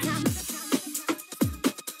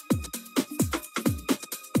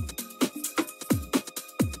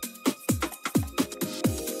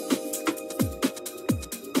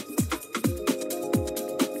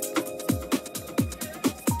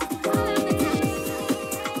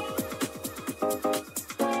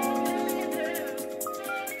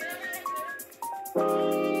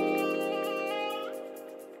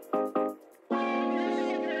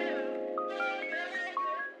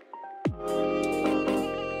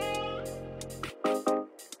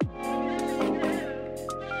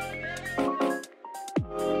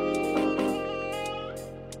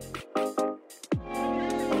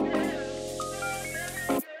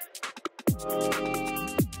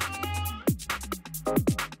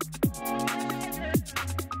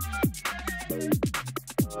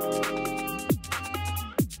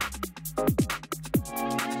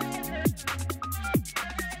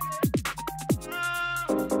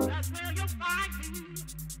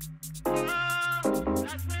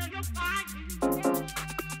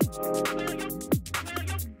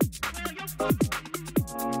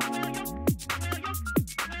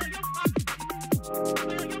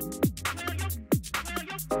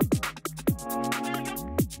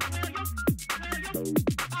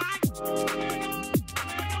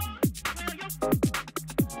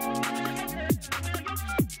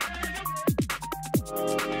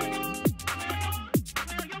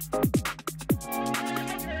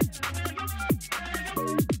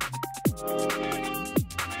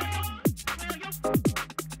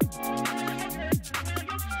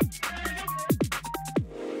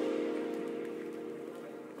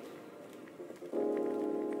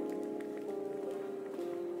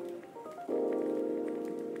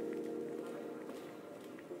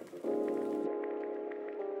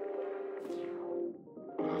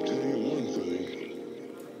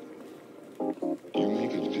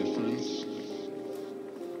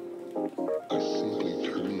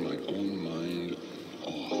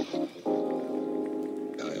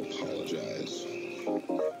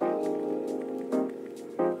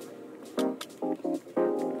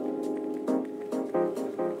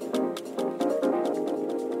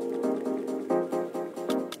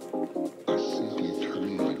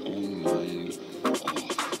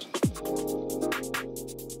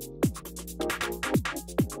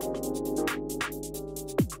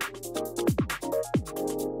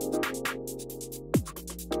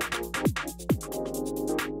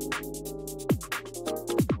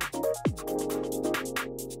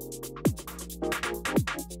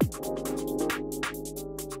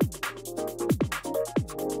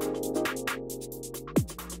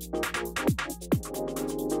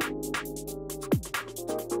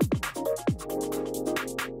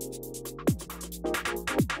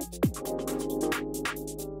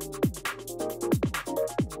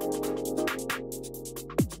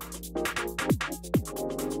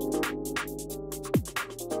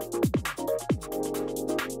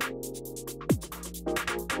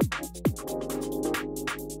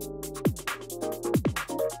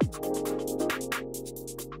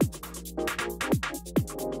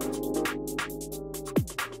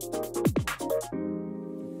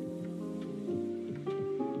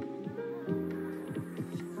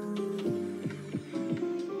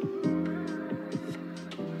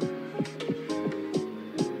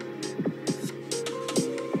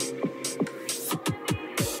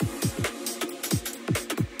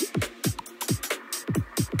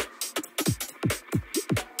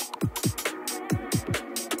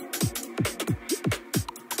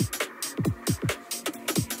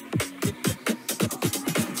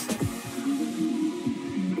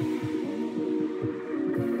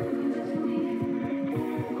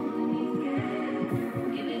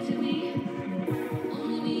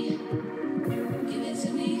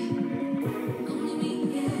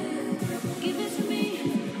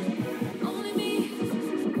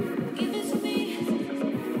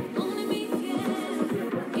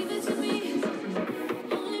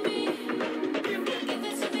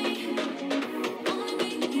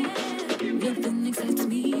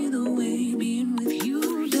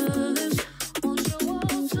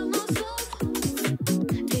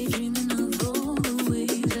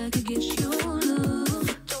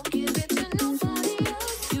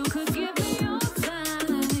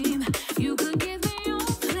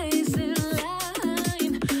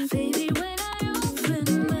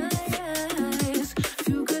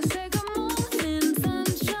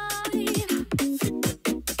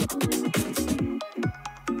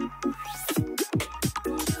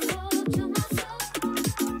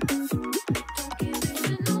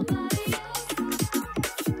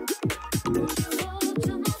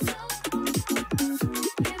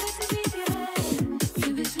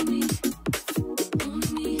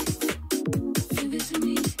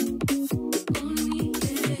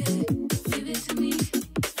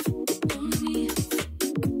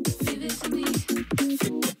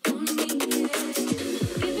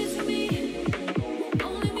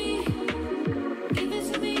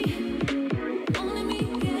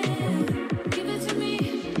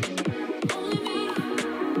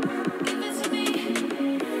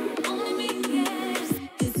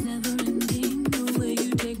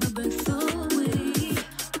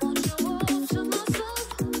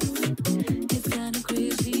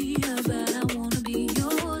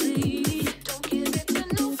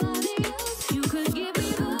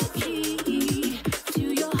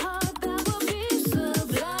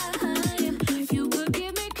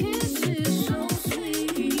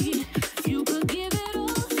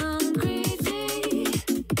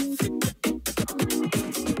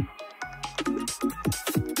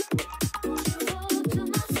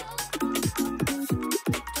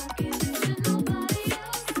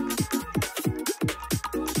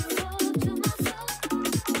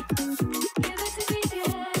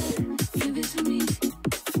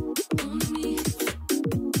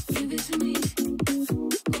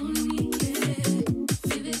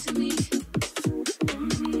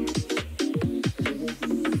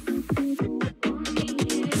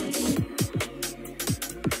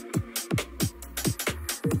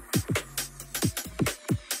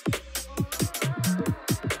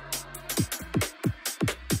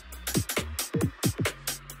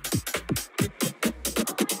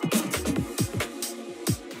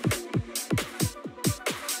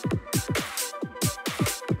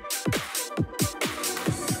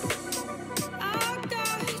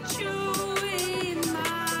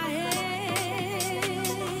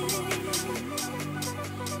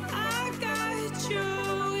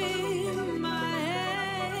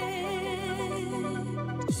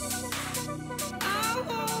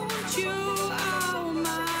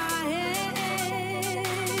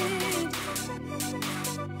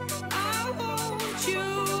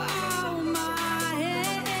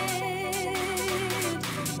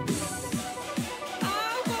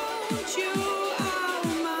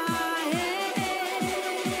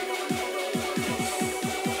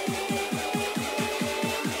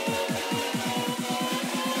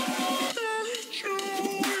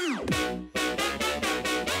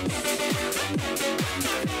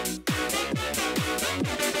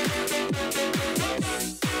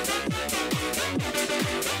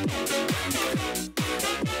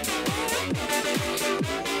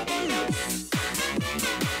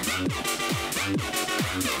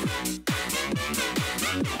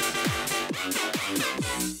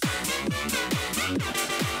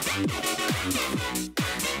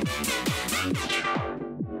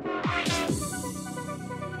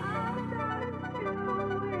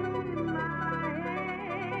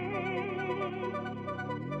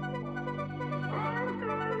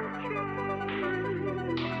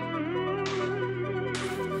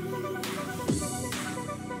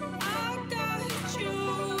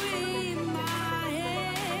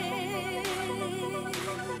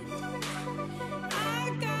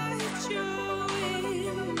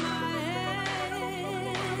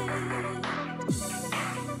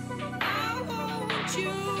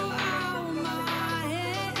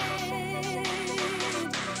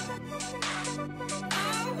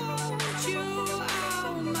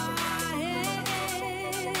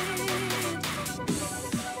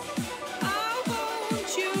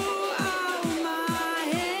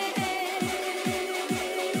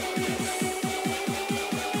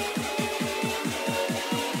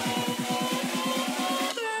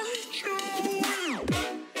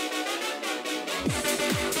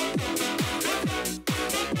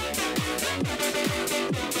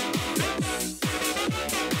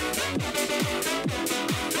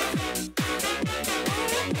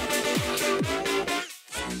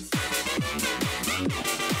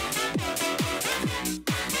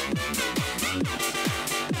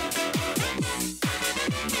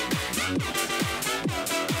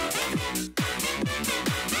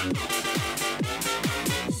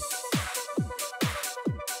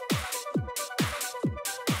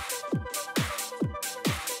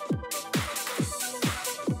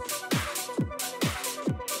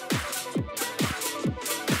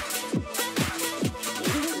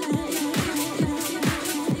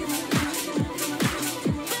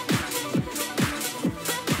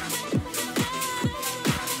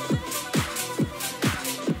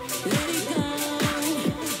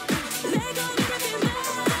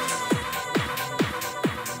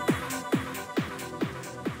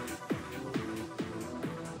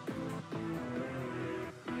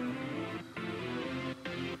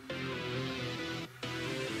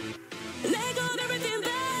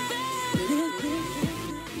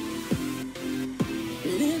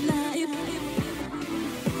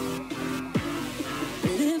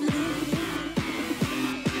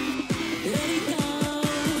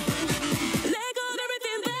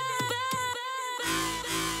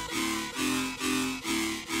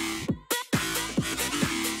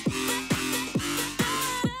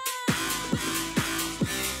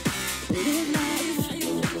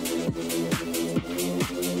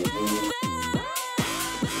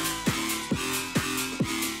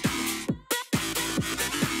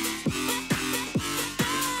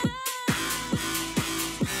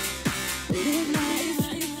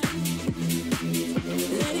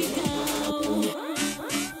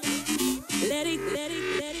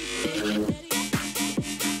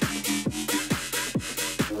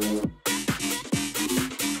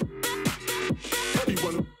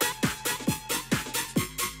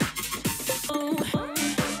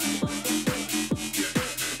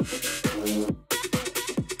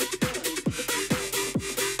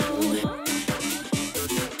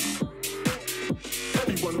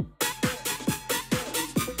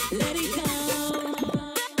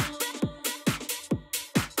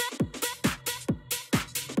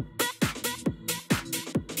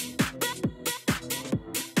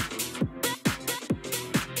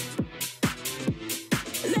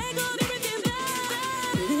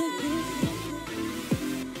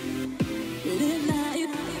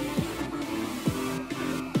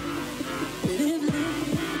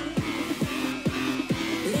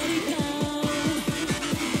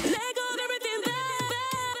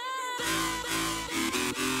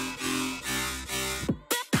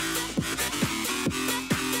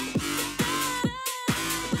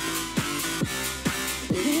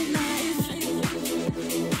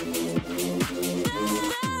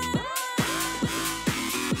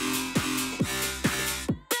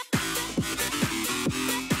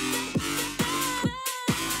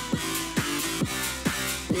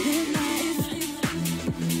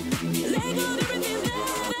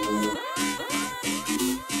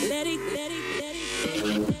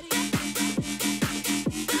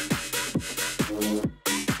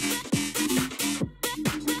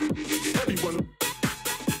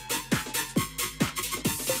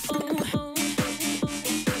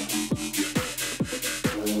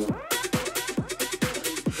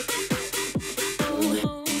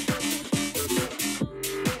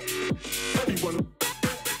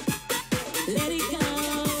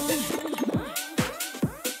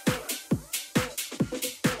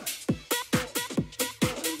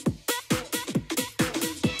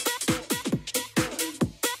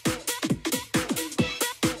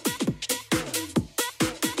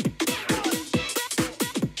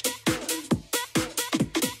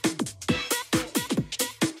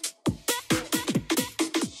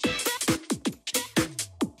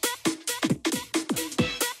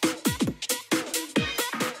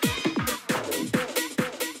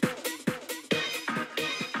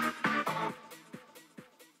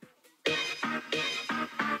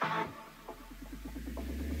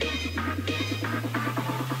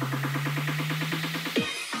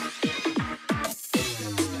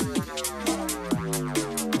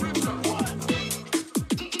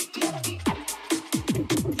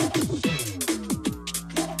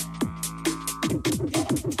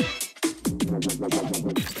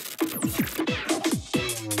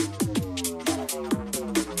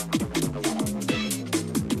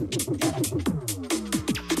Pick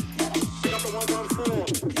up the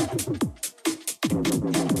 114.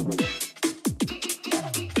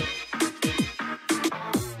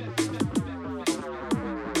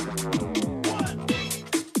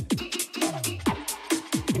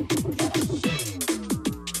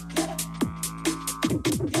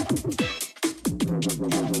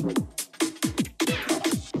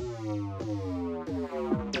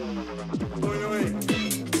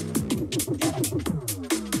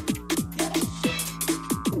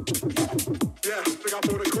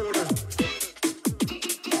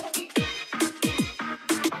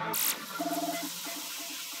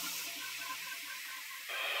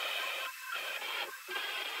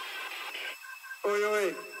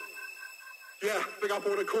 Yeah, big up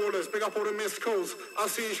all the callers, big up all the missed calls. I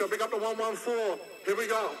see you, big up the 114. Here we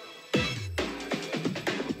go.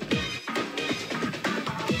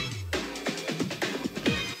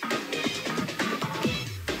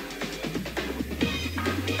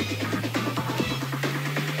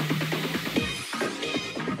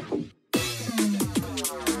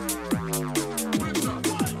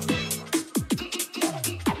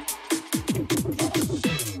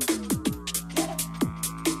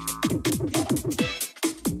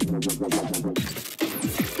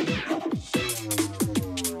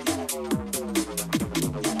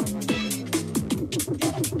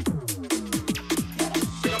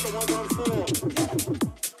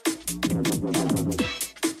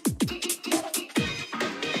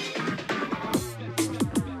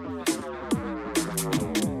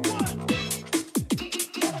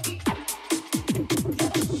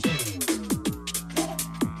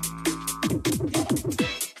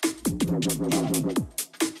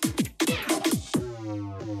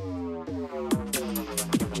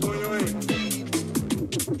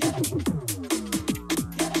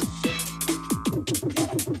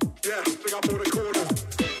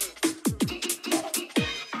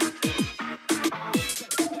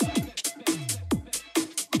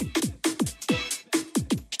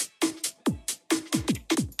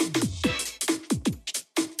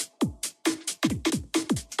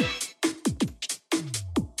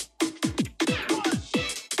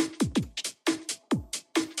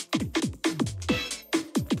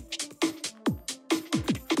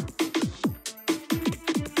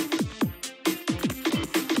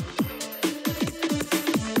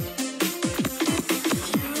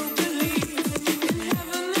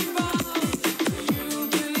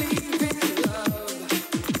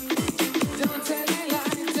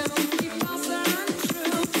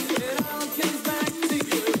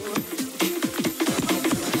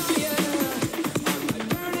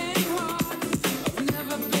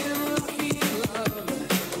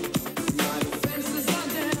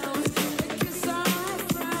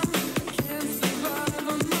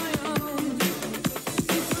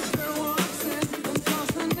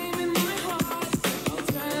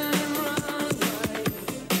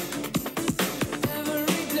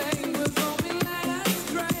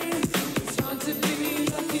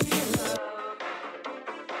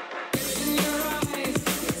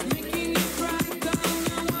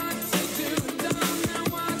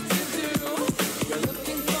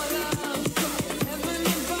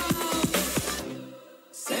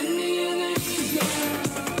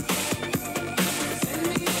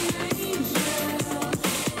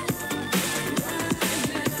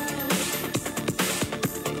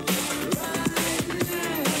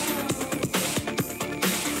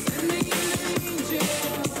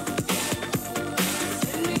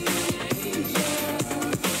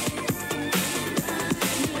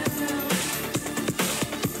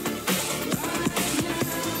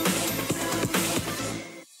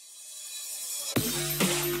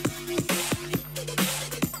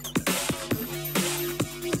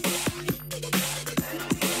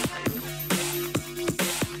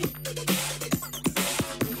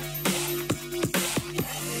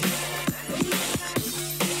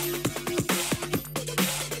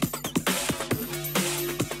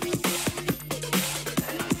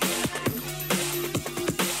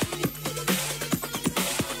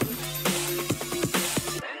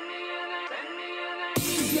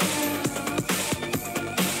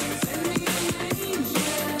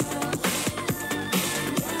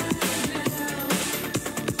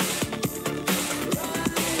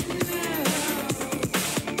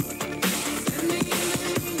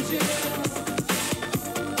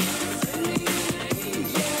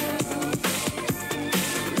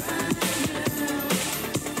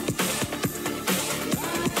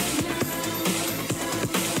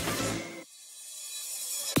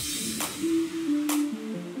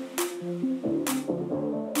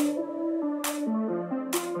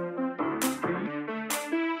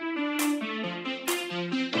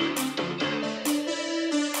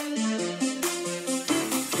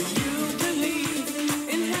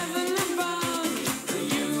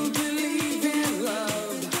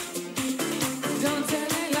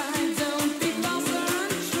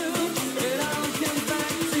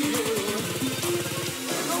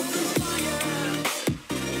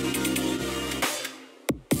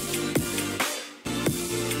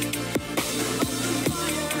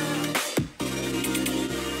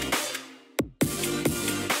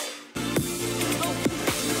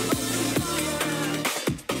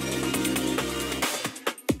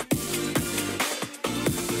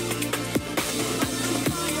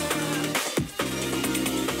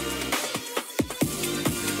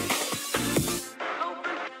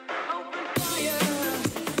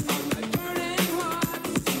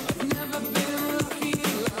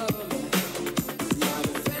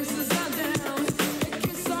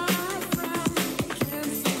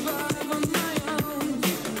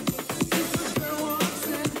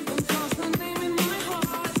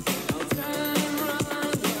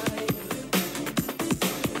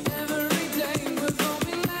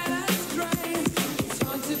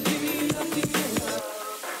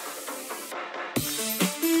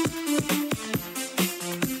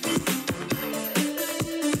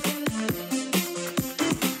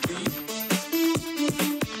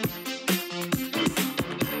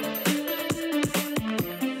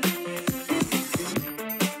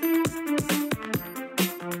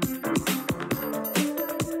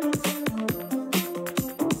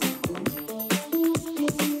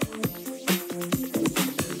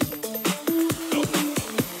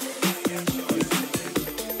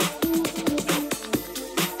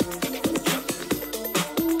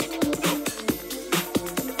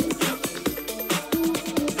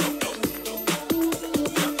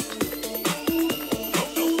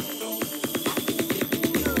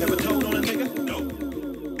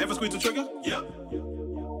 squeeze the trigger? Yep.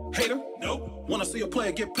 Hater? No. Wanna see a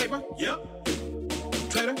player get paper? Yep.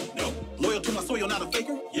 Traitor? No. Loyal to my soil, not a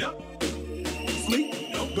faker? Yep.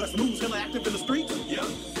 Sleep? No. Bust moves, hella active in the streets? Yep.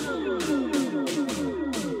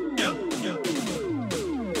 Yep. Yep.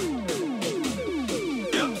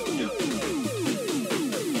 Yep. Yep.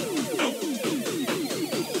 No.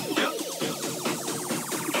 Yep.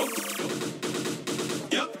 No.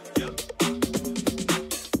 Yep. Yep.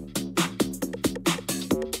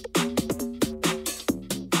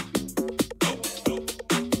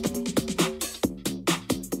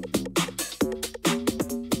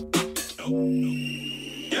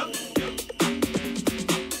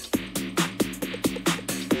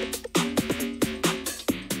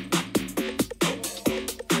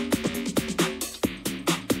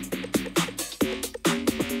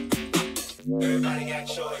 Everybody got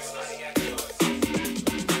choice.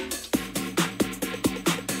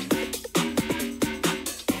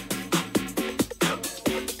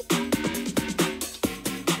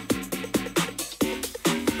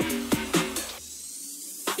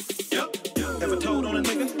 Ever told on a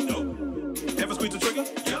nigga? No. Ever squeezed the trigger?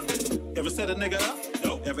 Yeah. Ever set a nigga up?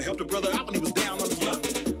 No. Ever helped a brother out when he was down on his luck?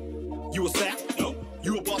 You a sap? No.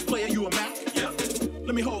 You a boss player? You a Mac? Yeah.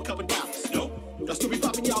 Let me hold a couple dollars. No. Y'all still be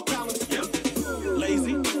popping y'all collars? Yeah.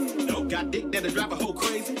 Lazy? No. Got dick that'll drive a hoe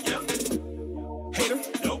crazy? Yeah. Hater?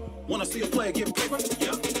 No. Wanna see a player get paper?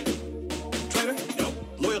 Yeah. Traitor? No.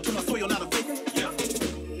 Loyal to my soil, not a faker? Yeah.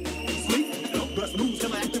 Sleep? No. Bust moves,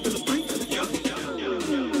 hella active in the streets? Yeah.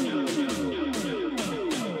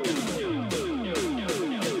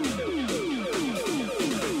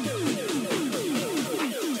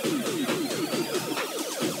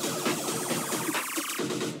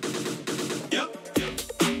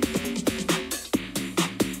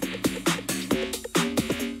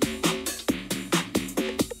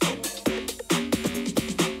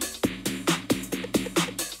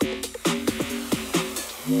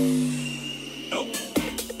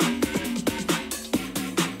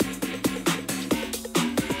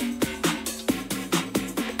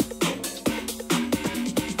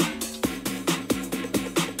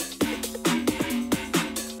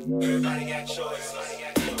 Everybody got choice.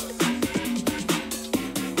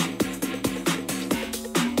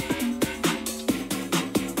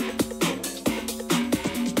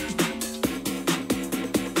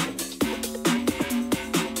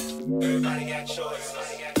 Everybody got choice.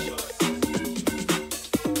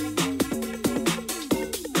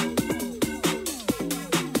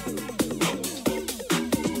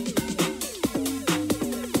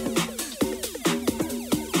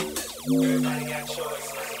 Everybody got choice.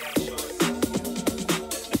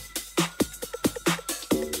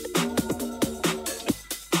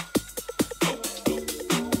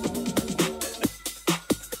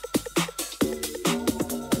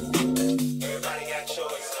 Everybody got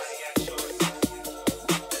choice.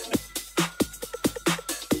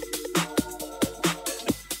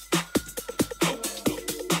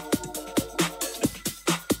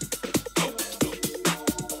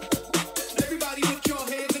 Everybody put your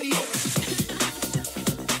hands in the air.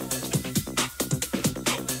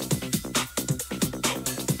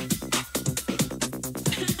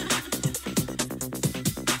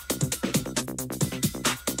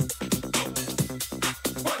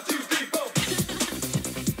 One, two, three, four.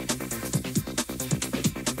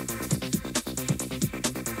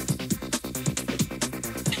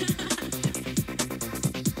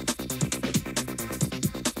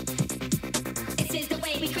 This is the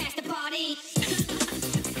way we crash the party.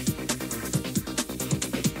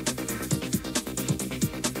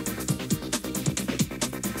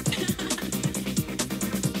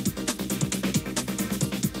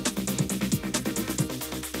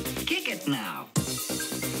 Kick it now.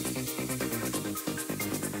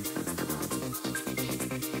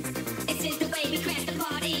 This is the way we crash the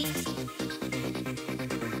party.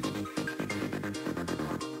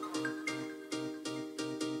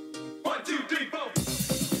 One, two, three, four.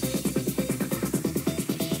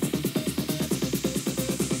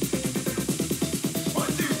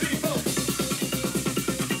 One, two, three, four.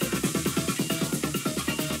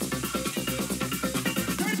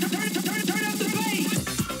 Turn up the bass.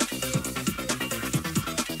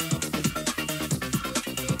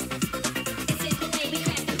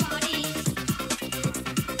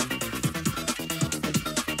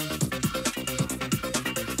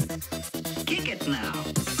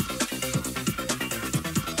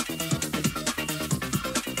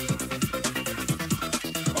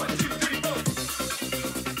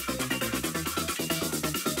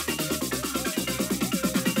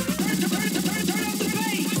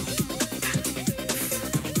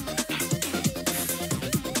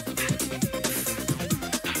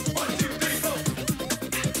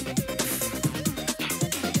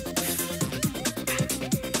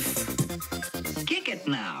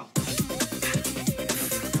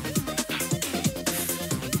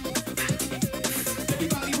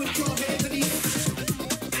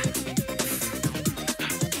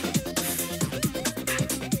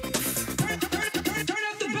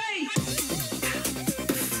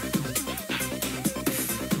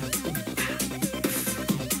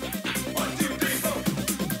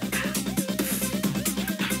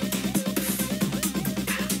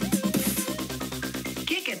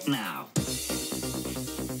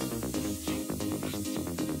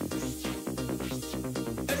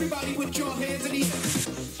 Everybody put your hands in the air.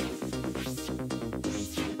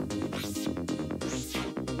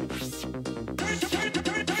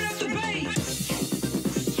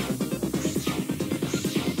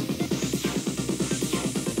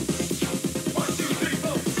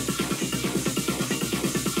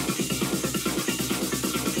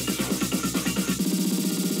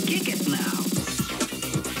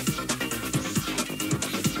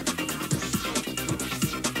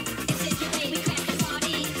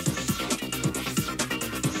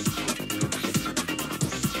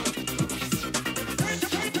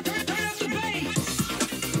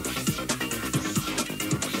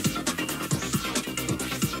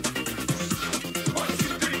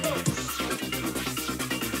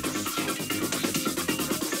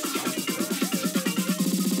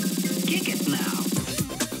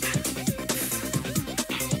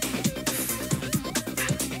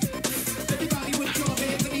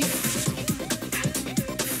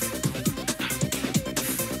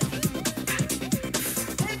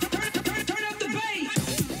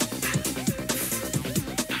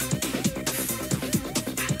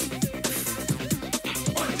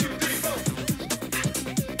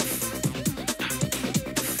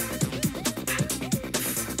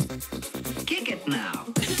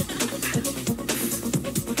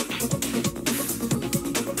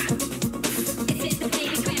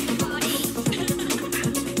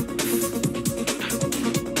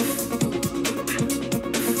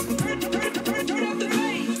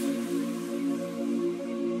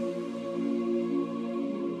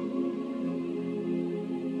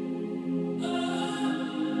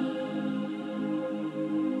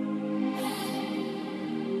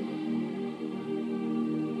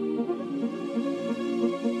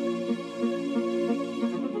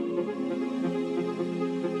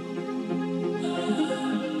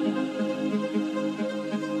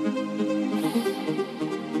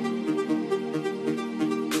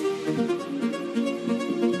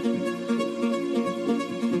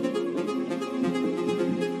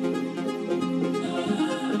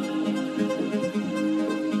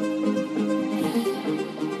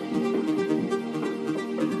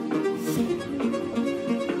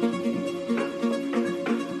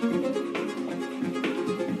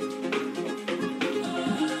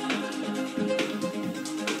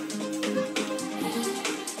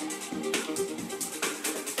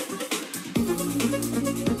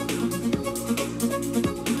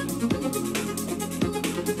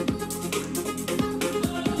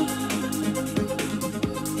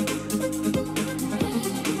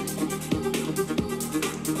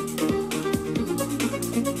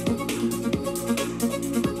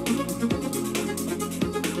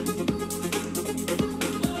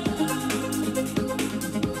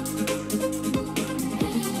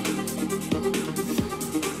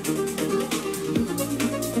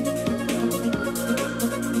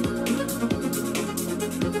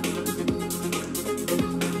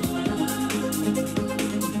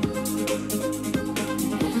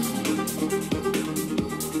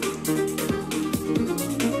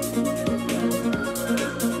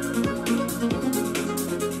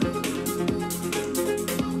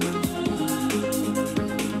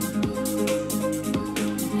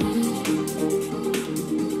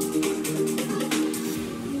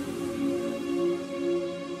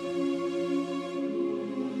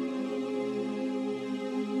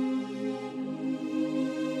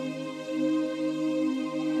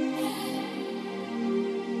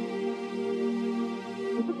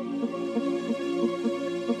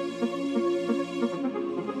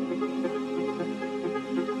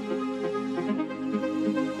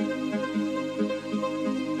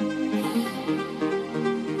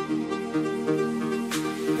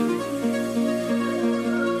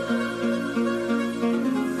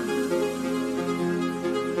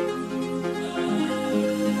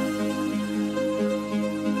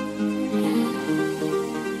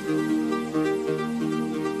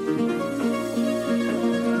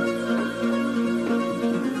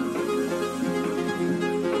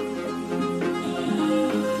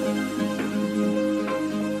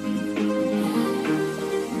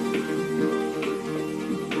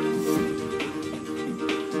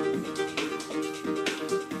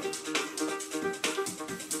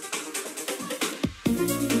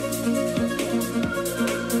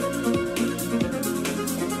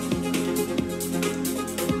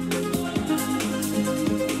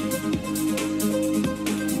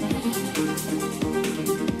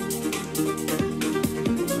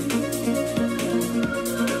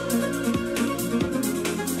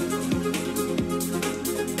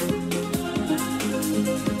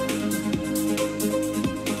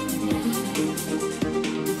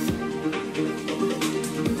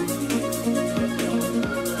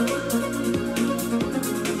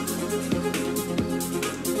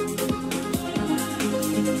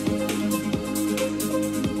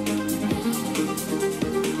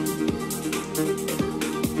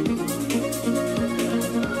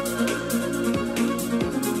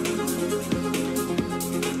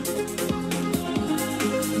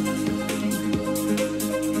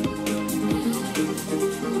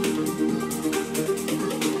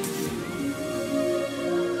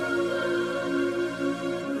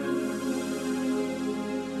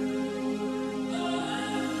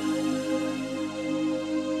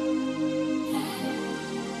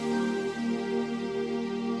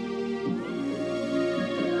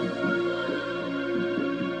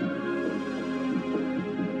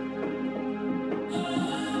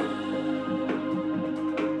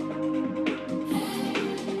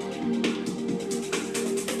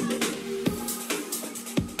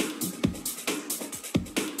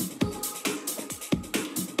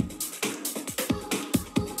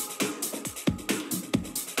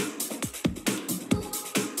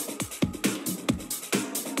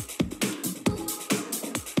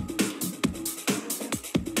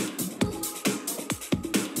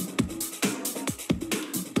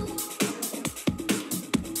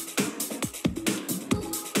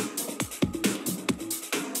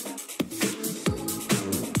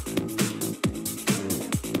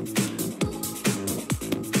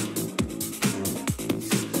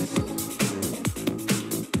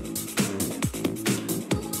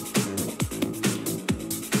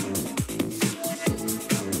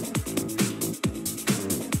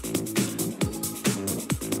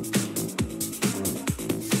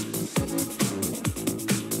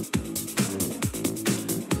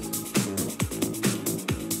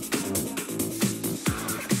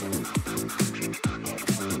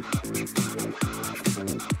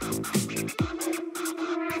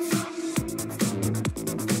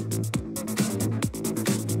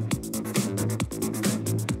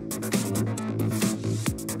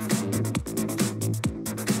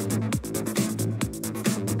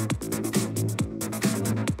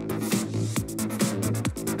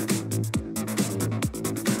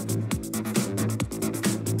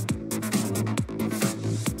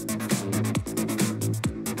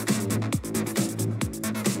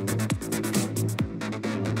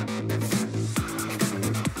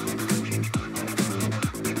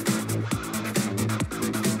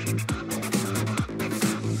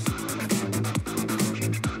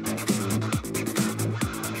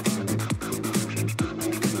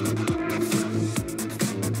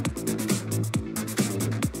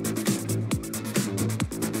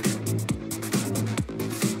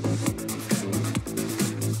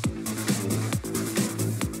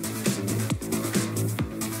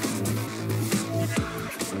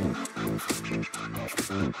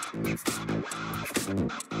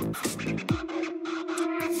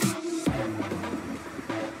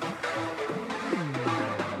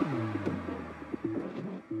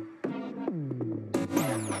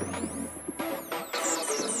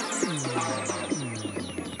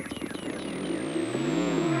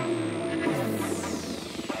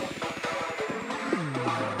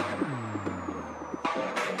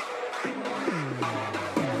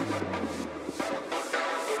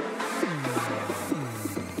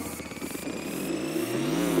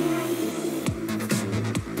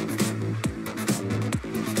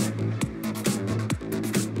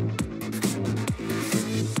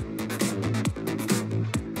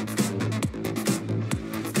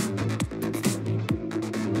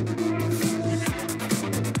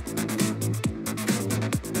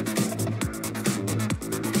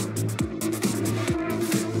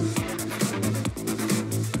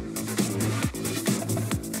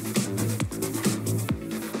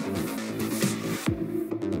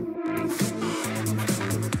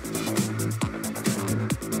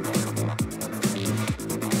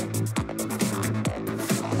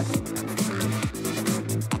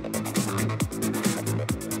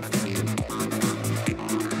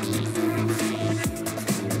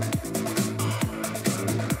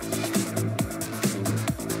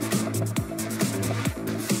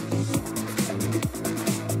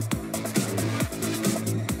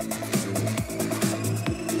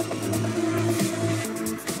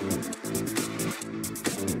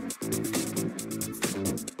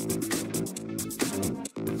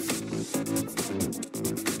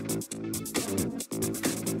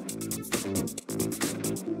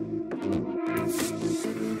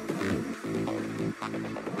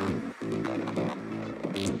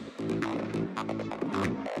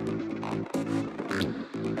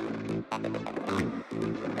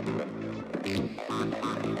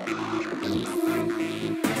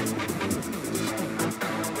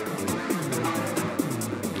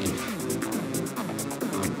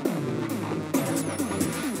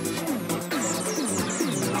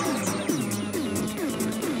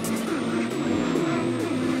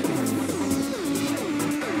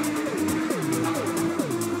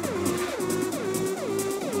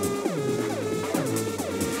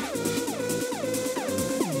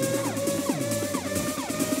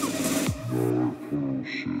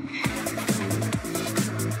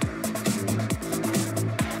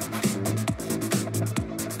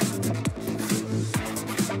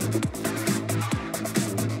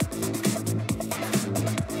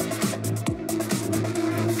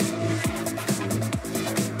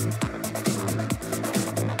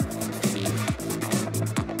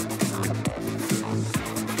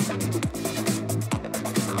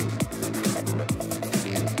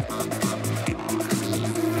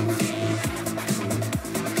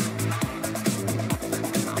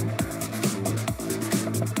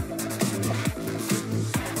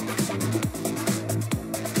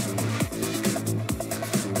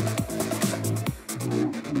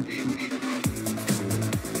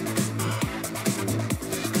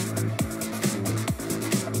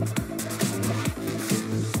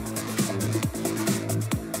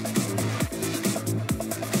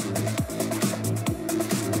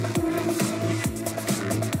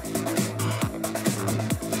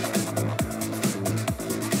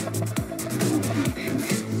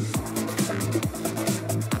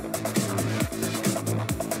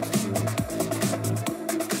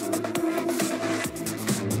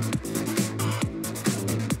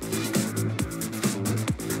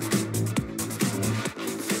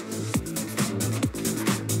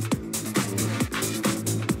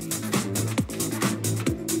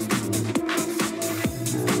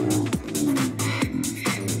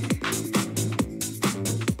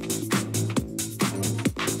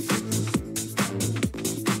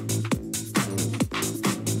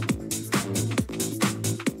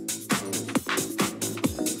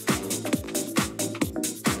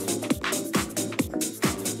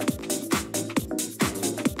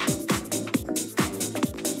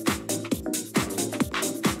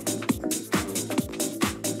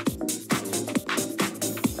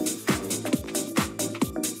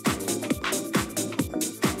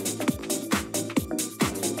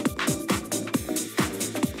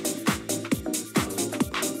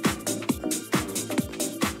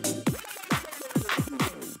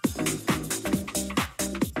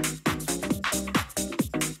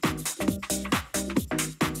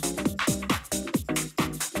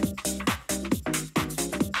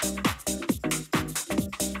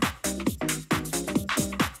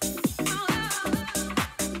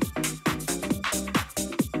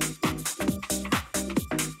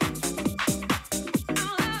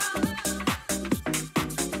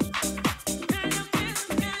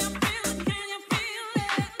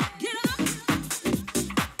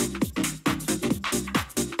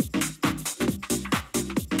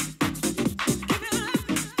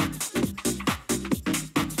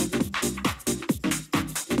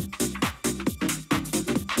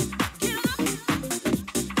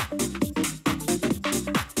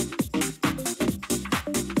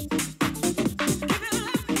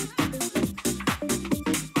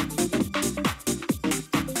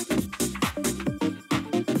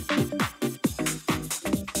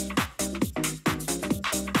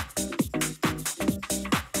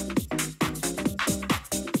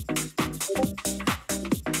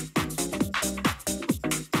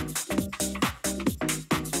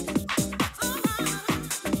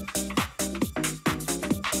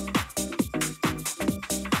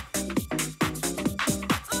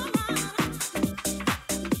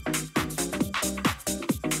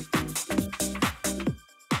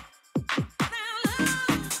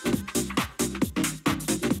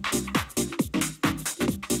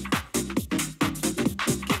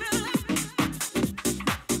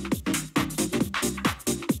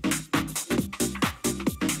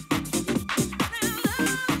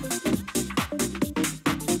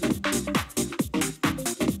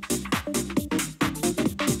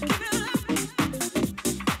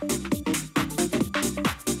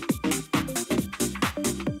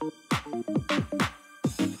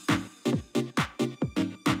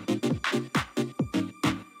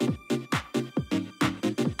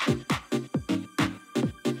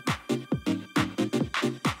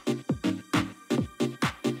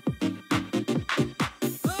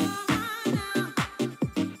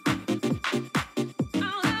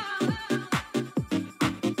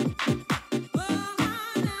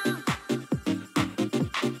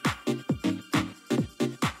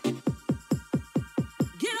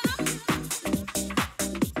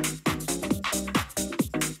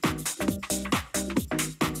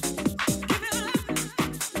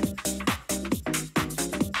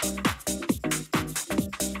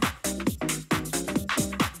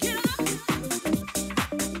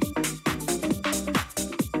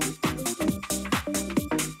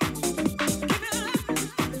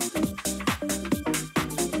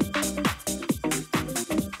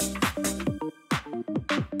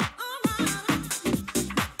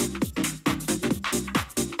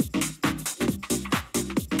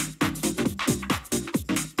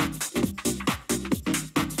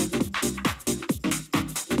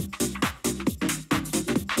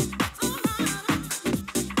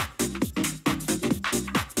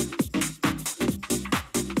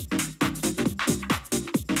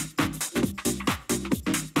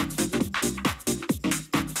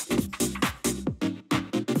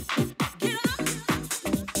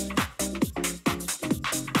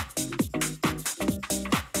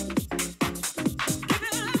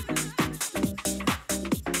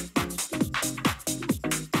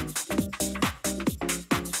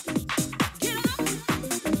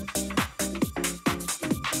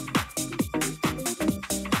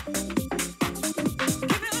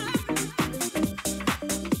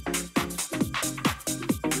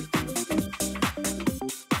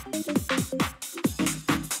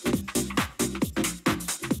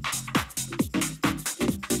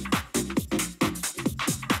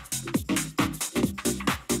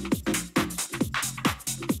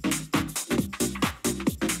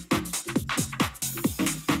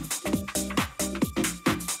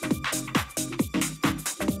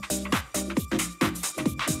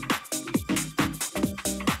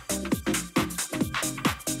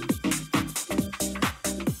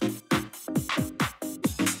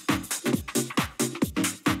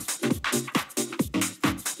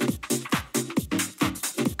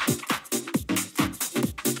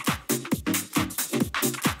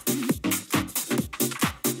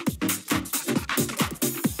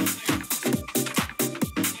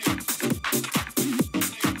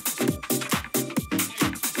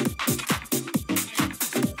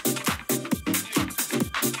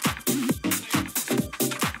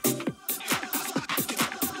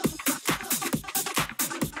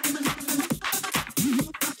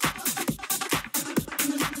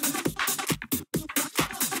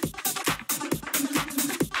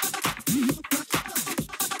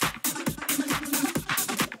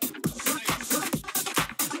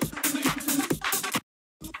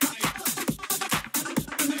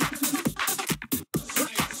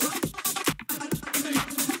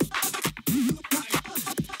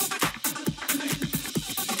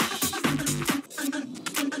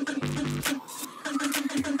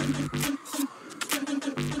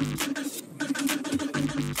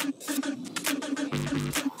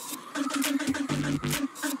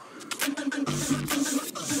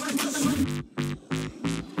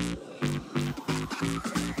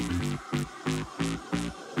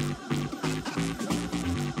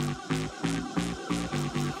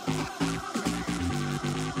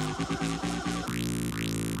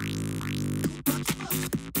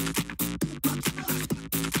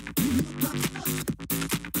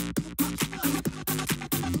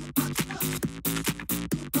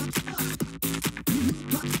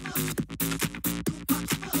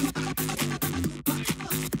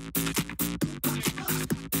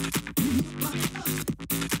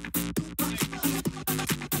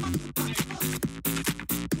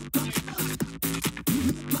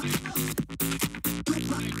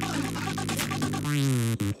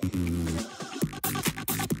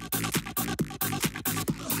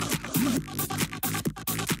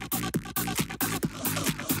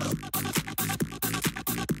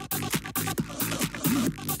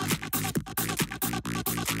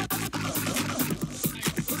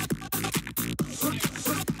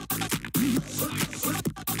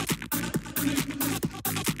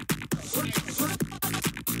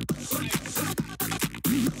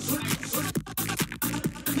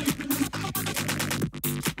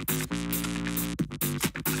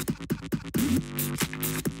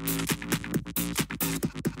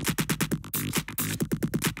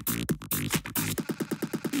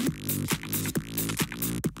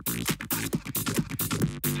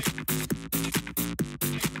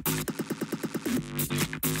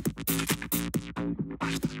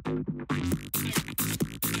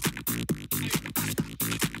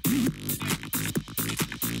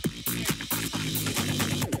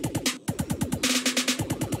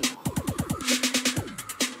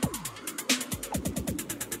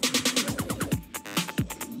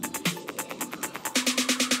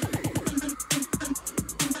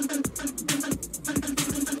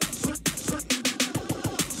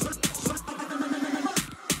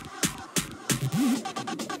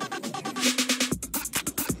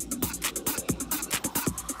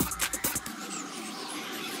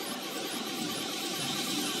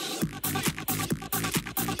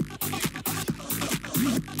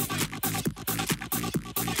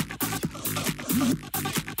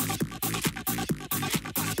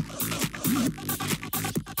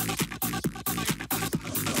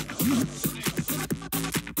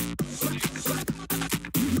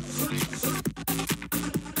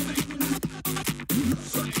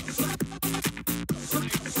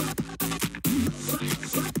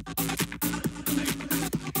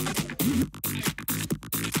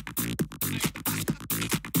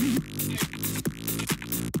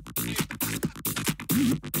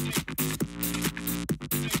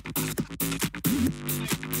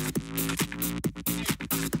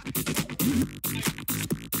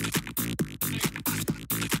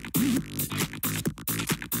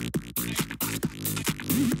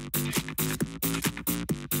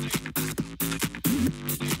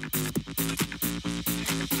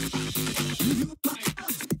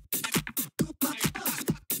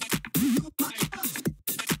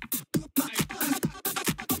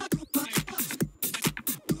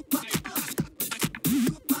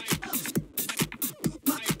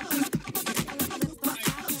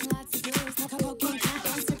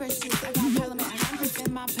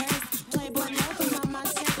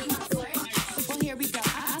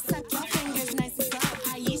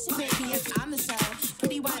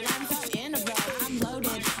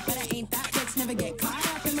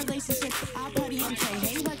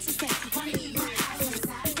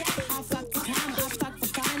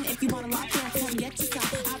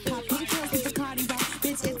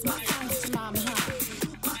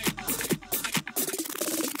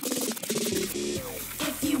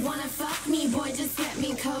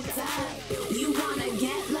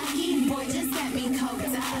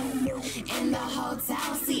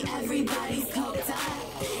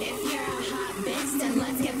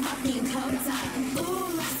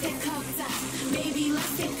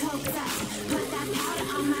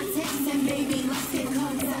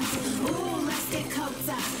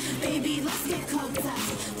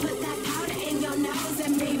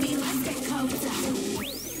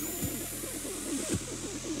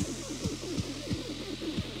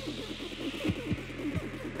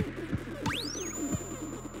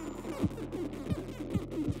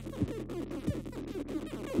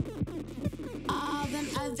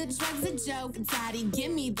 The drugs a joke, daddy,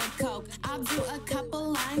 give me the coke. I'll do a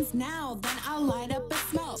couple lines now, then I'll light up a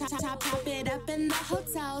smoke. Top it up in the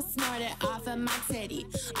hotel, snort it off of my titty.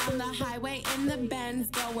 On the highway in the Benz,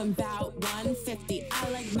 going bout 150. I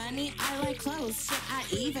like money, I like clothes, shit, I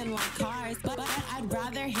even like cars. But I'd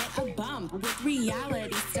rather hit a bump with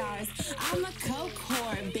reality stars. I'm a coke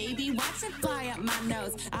whore, baby, watch it fly up my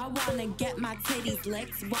nose. I wanna get my titties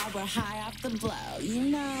licked while we're high off the blow, you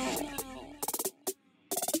know.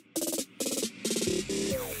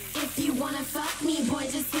 If you wanna fuck me, boy,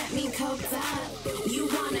 just get me coked up. You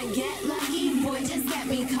wanna get lucky, boy, just get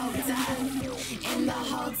me coked up. In the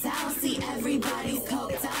hotel, see everybody's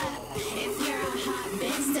coked up. If you're a hot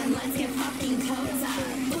bitch, then let's get fucking coked up.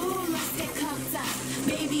 Ooh, let's get coked up.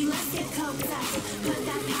 Baby, let's get coked up. Put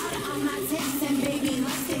that powder on my tits and baby,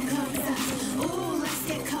 let's get coked up. Ooh, let's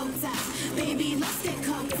get coked up. Baby, let's get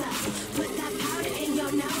coked up. Put that powder in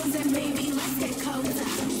your nose and baby, let's get coked up.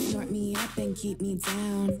 Snort me up and keep me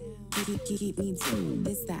down. Keep me down.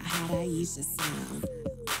 This that hot Aisha sound.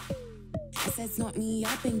 I said snort me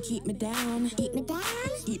up and keep me down. Keep me down.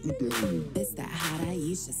 Keep me down. This that hot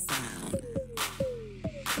Aisha sound.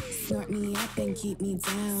 Snort me up and keep me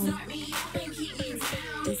down. Snort me up and keep me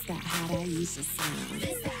down. This that hot Aisha sound.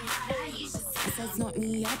 This that hot Aisha sound. I said snort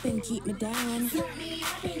me up and keep me down. Snort me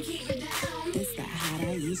up and keep me down. This that hot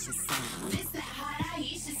Aisha sound. This that hot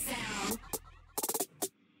Aisha sound.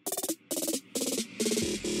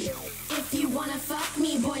 If you wanna fuck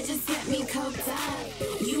me, boy, just get me coked up.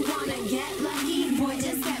 You wanna get lucky, boy,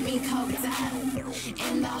 just get me coked up.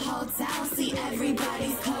 In the hotel, see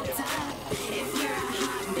everybody's coked up. If you're a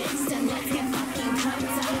hot bitch, then let's get fucking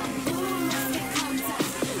coked up. Ooh, let's get coked up.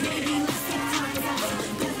 Baby, let's get coked up.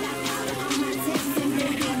 Put that powder on my tits and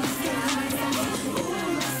baby, let's get coked up. Ooh,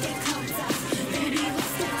 let's get coked up. Baby,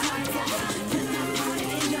 let's get coked up. Put that powder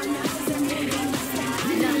in your nose and baby, let's get coked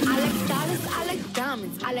up. I like dollars, I like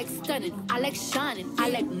diamonds, I like stunning, I like shining, I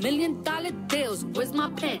like $1 million deals. Where's my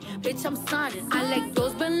pen? Bitch, I'm signing. I like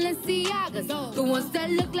those Balenciagas, the ones that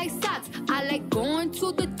look like socks. I like going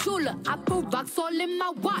to the Tula. I put rocks all in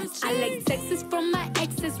my watch. I like texts from my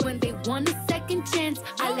exes when they want a second chance.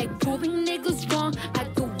 I like proving niggas wrong. I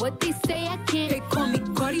do what they say I can't. They call me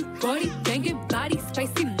Cardi, Cardi, banging body,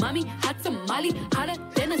 spicy mommy, hot tamale, hotter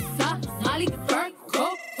than a Somali.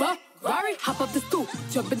 Virgo, Ferrari, hop up the stoop,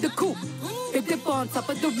 jump in the coupe. Big dip on top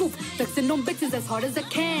of the roof, flexing on bitches as hard as I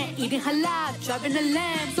can. Eating halal, driving a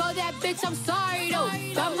lamb. So that bitch, I'm sorry though.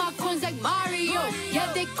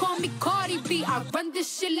 run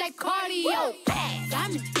this shit like cardio.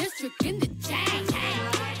 Diamond district in the chain.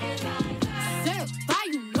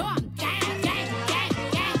 Certified, you know I'm gang, gang, gang,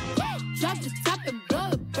 gang. Drop the top and blow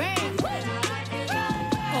the brand.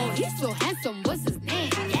 Oh, he's so handsome, what's his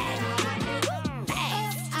name?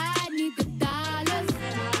 I need the dollars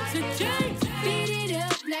to change. Beat it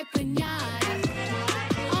up like piñata.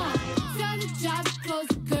 Tell the job to close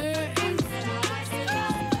the curtains.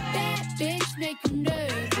 That bitch make him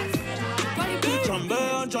nervous.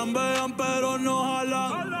 Chambean, chambean, pero no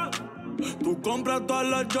jalan. Tú compras todas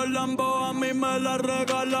las Jolambo, a mí me las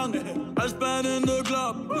regalan. I spend in the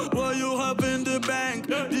club, what you have in the bank.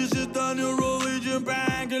 This is the new religion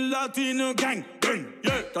bank, el latino gang, gang,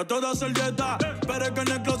 yeah. Trato de hacer dieta, pero es que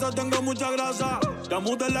en el closet tengo mucha grasa. Ya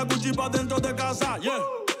mudé la Gucci pa' dentro de casa, yeah.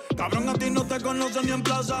 Cabrón, a ti no te conocen ni en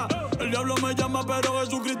plaza. El diablo me llama, pero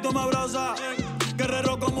Jesucristo me abraza.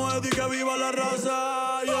 Guerrero como Eddie, que viva la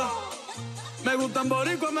raza, yeah. Me gustan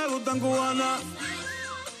boricua, me gustan cubana.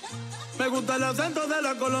 Me gusta el acento de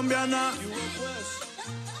la colombiana.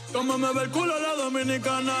 Como me ve el culo la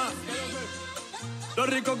dominicana. Lo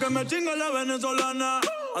rico que me chinga la venezolana.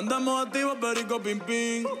 Andamos activos, perico, pim,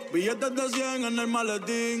 pim. Billetes de 100 en el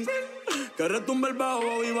maletín. Que retumbe el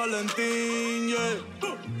bajo y Valentín, yeah.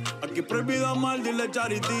 Aquí prohibido amar, dile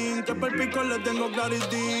charitín. Que per pico le tengo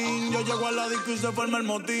claritín. Yo llego a la disco y se forma el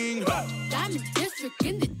motín. Diamond district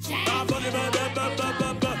in the chain.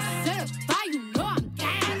 Certified, you know I'm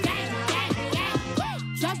gang, gang, gang,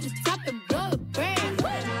 gang. Drop the top and blow the brand.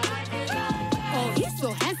 Oh, he's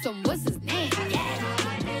so handsome, what's his name?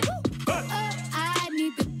 I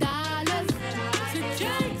need the dollars to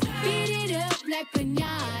change. Beat it up like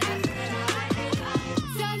piñata.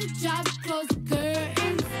 Tell the job to close the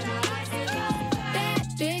curtains. That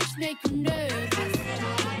bitch make him nervous.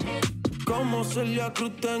 Como Celia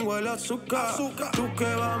Cruz tengo el azúcar. Tú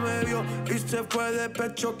que va medio y se fue de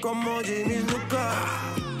pecho como Ginny Luca.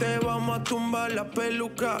 Te vamos a tumbar la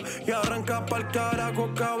peluca y arranca pa'l carajo,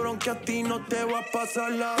 cabrón, que a ti no te va a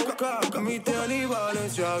pasar la boca. Mi tenis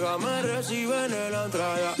Valenciaga me reciben en la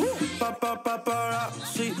entrada. Para,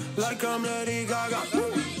 sí, like I'm Lady Gaga.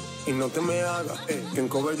 Y no te me hagas, que en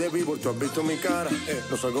cover de vivo tú has visto mi cara.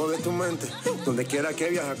 No salgo de tu mente, donde quiera que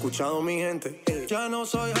viajes, escuchado mi gente. Ya no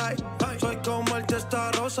soy high, soy como el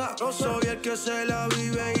testarosa. Soy el que se la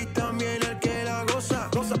vive y también el que la goza.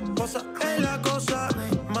 Cosa, es la cosa,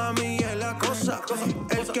 mami es la cosa.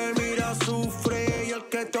 El que mira sufre y el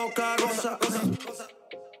que toca goza.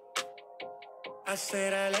 I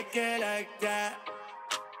said I like it like that.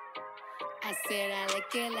 I said I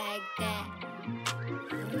like it like that.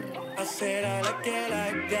 I said I like it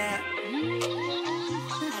like that.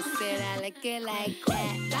 I said I like it like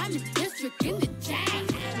that. Diamond district in the chain.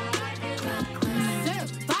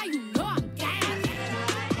 Certified, you know I'm gang.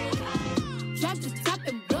 Drop the top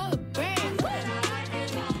and blow the brand.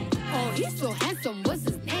 Oh, he's so handsome, what's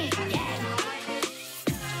his name?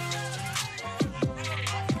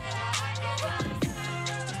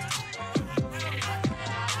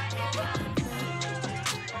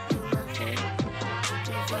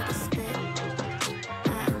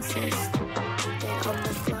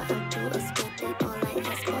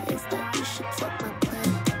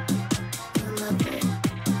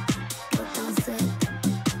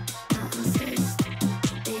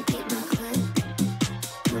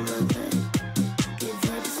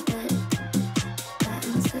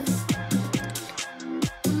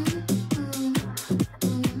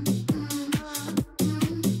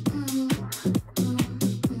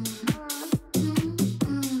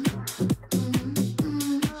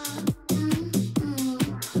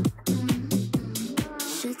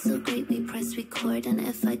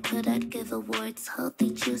 Awards,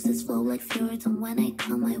 healthy juices flow like fjords, and when I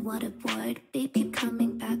come I waterboard. Babe keep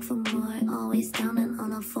coming back for more, always down and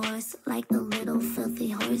on a force, like the little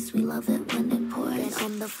filthy horse. We love it when it pours. Get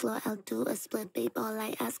on the floor, I'll do a split, babe. All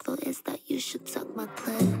I ask for is that you should suck my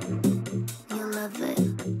clit. You love it,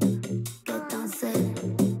 get down, sit,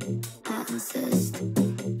 I insist.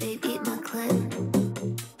 Babe, eat my clit.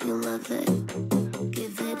 You love it,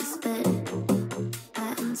 give it a spit,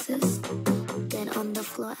 I insist. Get on the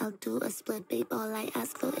floor, I'll do a split, babe. All I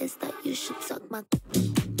ask for is that you should suck my.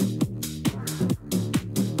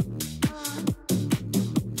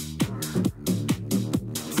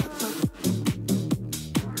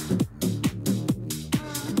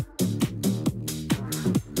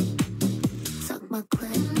 Suck my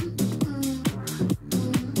clit.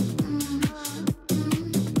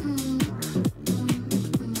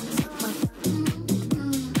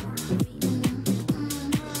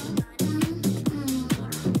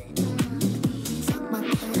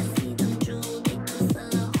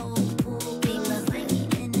 Suck my clit.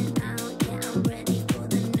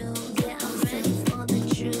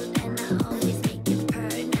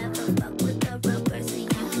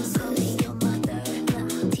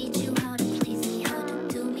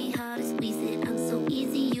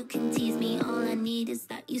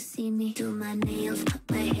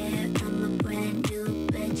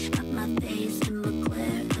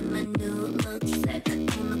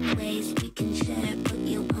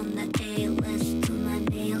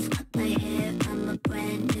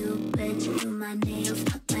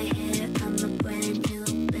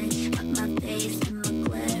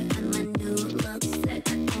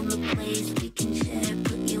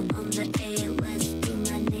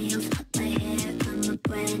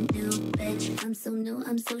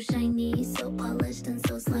 so shiny, so polished and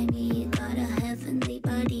so slimy. Got a heavenly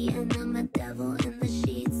body and I'm a devil in the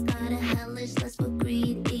sheets. Got a hellish lust for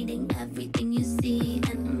greed, eating everything you see.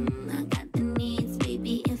 And I got the needs,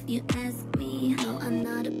 baby, if you ask me. No, I'm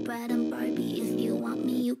not a brat, I'm Barbie. If you want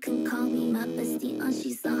me, you can call me. My bestie,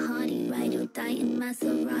 she's a hottie. Ride or die in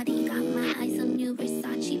Maserati. Got my eyes on new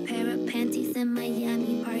Versace. Pair of panties in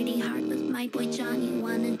Miami. Party hard with my boy Johnny.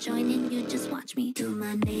 Wanna join in, you just watch me. Do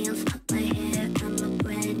my nails, cut my hair. I'm a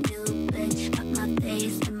brand new bitch. Got my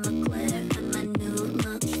face in my glitter. And my new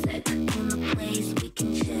look sick. On the place we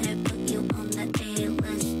can share. Put you on the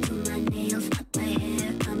A-list. Do my nails, cut my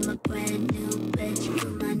hair. I'm a brand new bitch. Do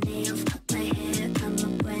my nails, cut my hair. I'm a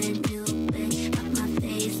brand new bitch. Got my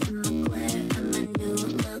face in my glitter. And my new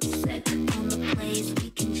look sick. On the place we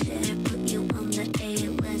can share. Put you on the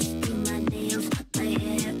A-list. Do my nails, cut my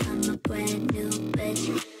hair. I'm a brand new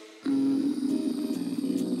bitch.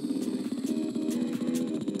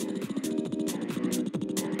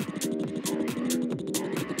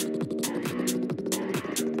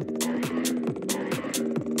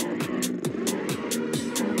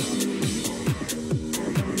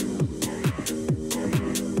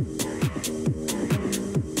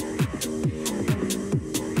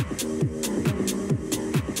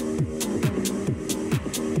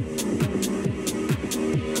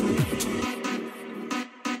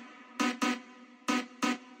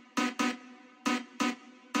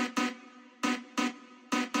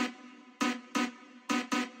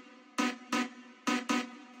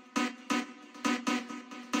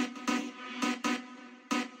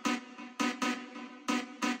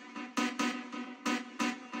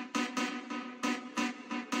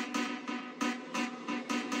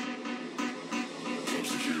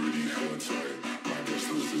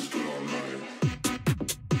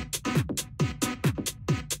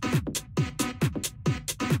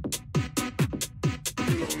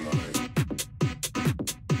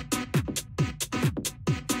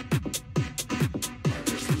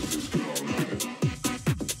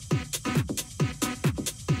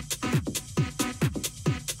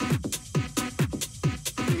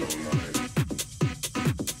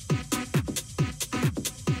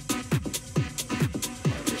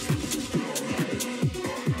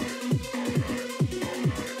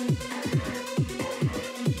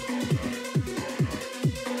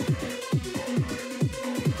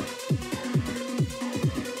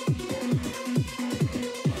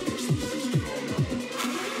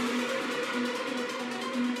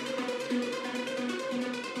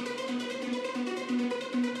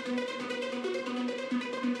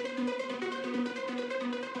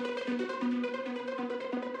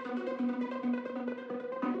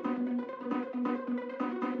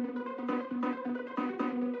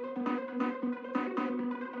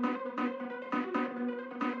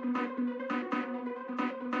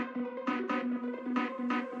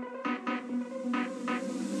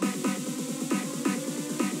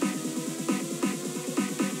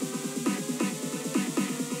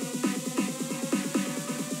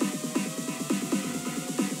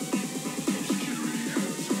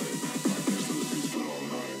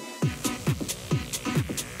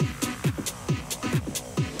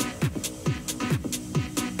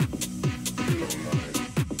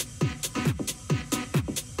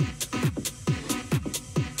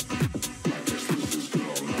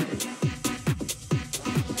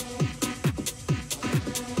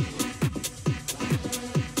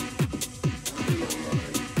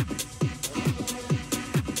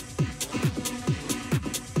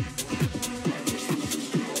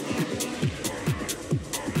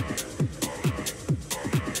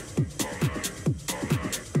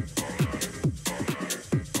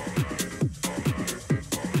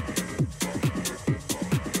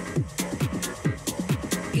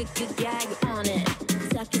 Good gag on it,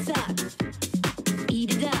 suck it up,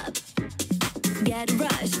 eat it up, get a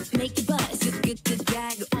rush, make it buzz. Good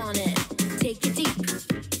gag on it, take it deep,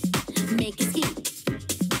 make it ski,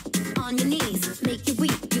 on your knees, make it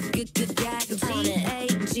weak. Good gag on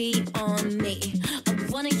it, G-A-G on me. I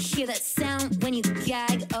wanna hear that sound when you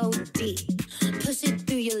gag O-D. Push it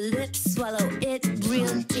through your lips, swallow it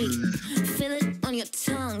real deep. Feel it on your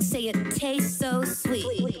tongue, say it tastes so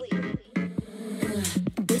sweet.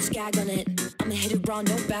 Bitch, gag on it. I'ma hit it raw,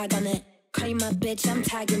 no bag on it. Call you my bitch, I'm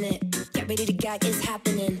tagging it. Get ready to gag, it's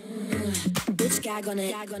happening. Bitch, gag on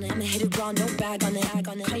it. I'ma hit it raw, no bag on it.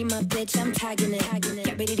 Call you my bitch, I'm tagging it.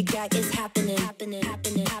 Get ready to gag, it's happening.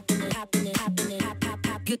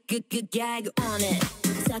 Good gag on it.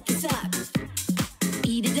 Suck it up,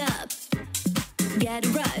 eat it up, get a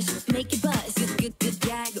rush, make it buzz. Good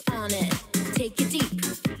gag on it. Take it deep,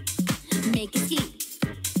 make it ski.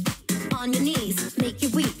 On your knees, make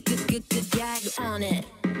it weak. on it.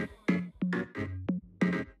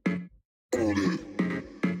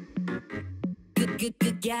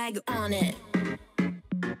 Good gag on it.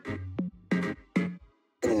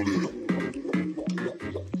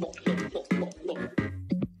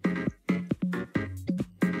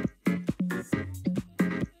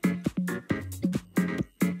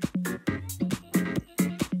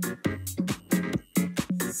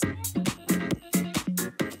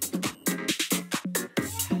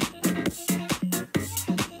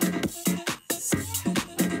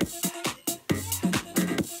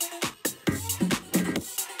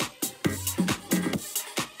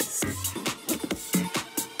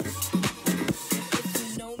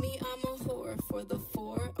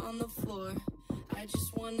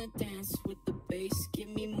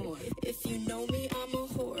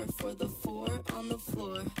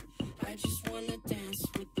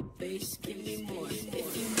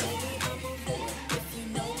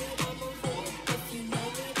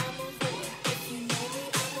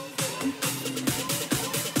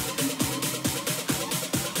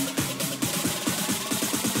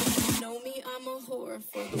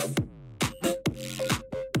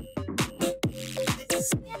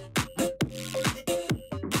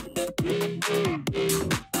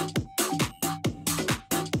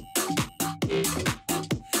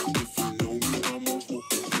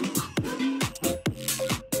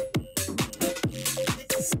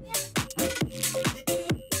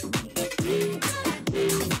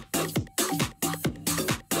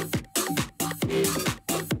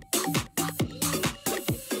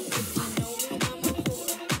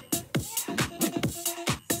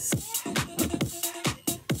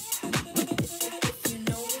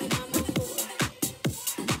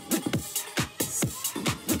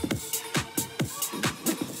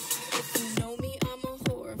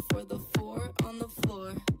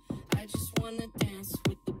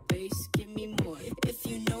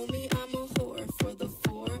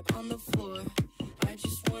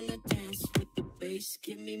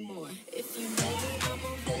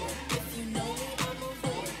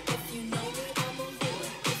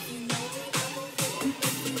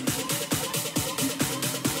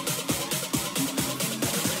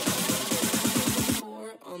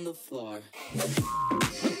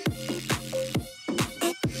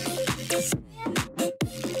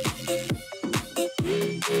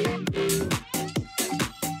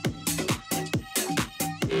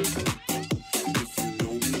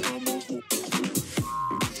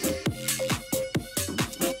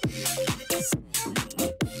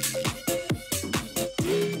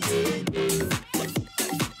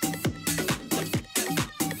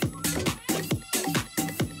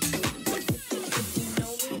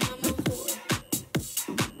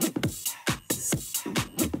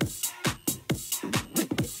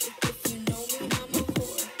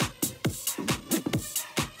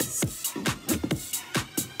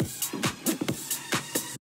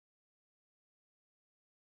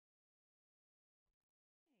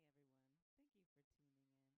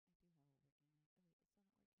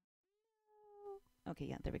 Okay,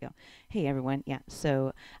 yeah, there we go. Hey, everyone. Yeah,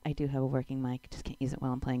 so I do have a working mic. Just can't use it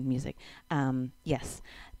while I'm playing music. Yes.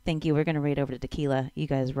 Thank you. We're going to raid over to Tequila. You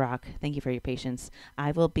guys rock. Thank you for your patience.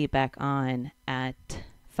 I will be back on at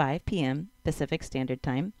 5 p.m. Pacific Standard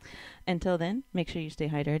Time. Until then, make sure you stay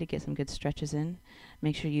hydrated, get some good stretches in.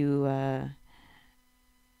 Make sure you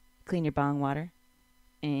clean your bong water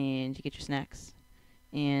and you get your snacks.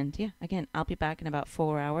 And yeah, again, I'll be back in about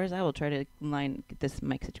 4 hours. I will try to get this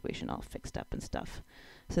mic situation all fixed up and stuff.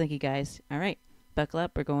 So thank you guys. All right, buckle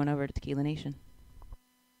up. We're going over to Tequila Nation.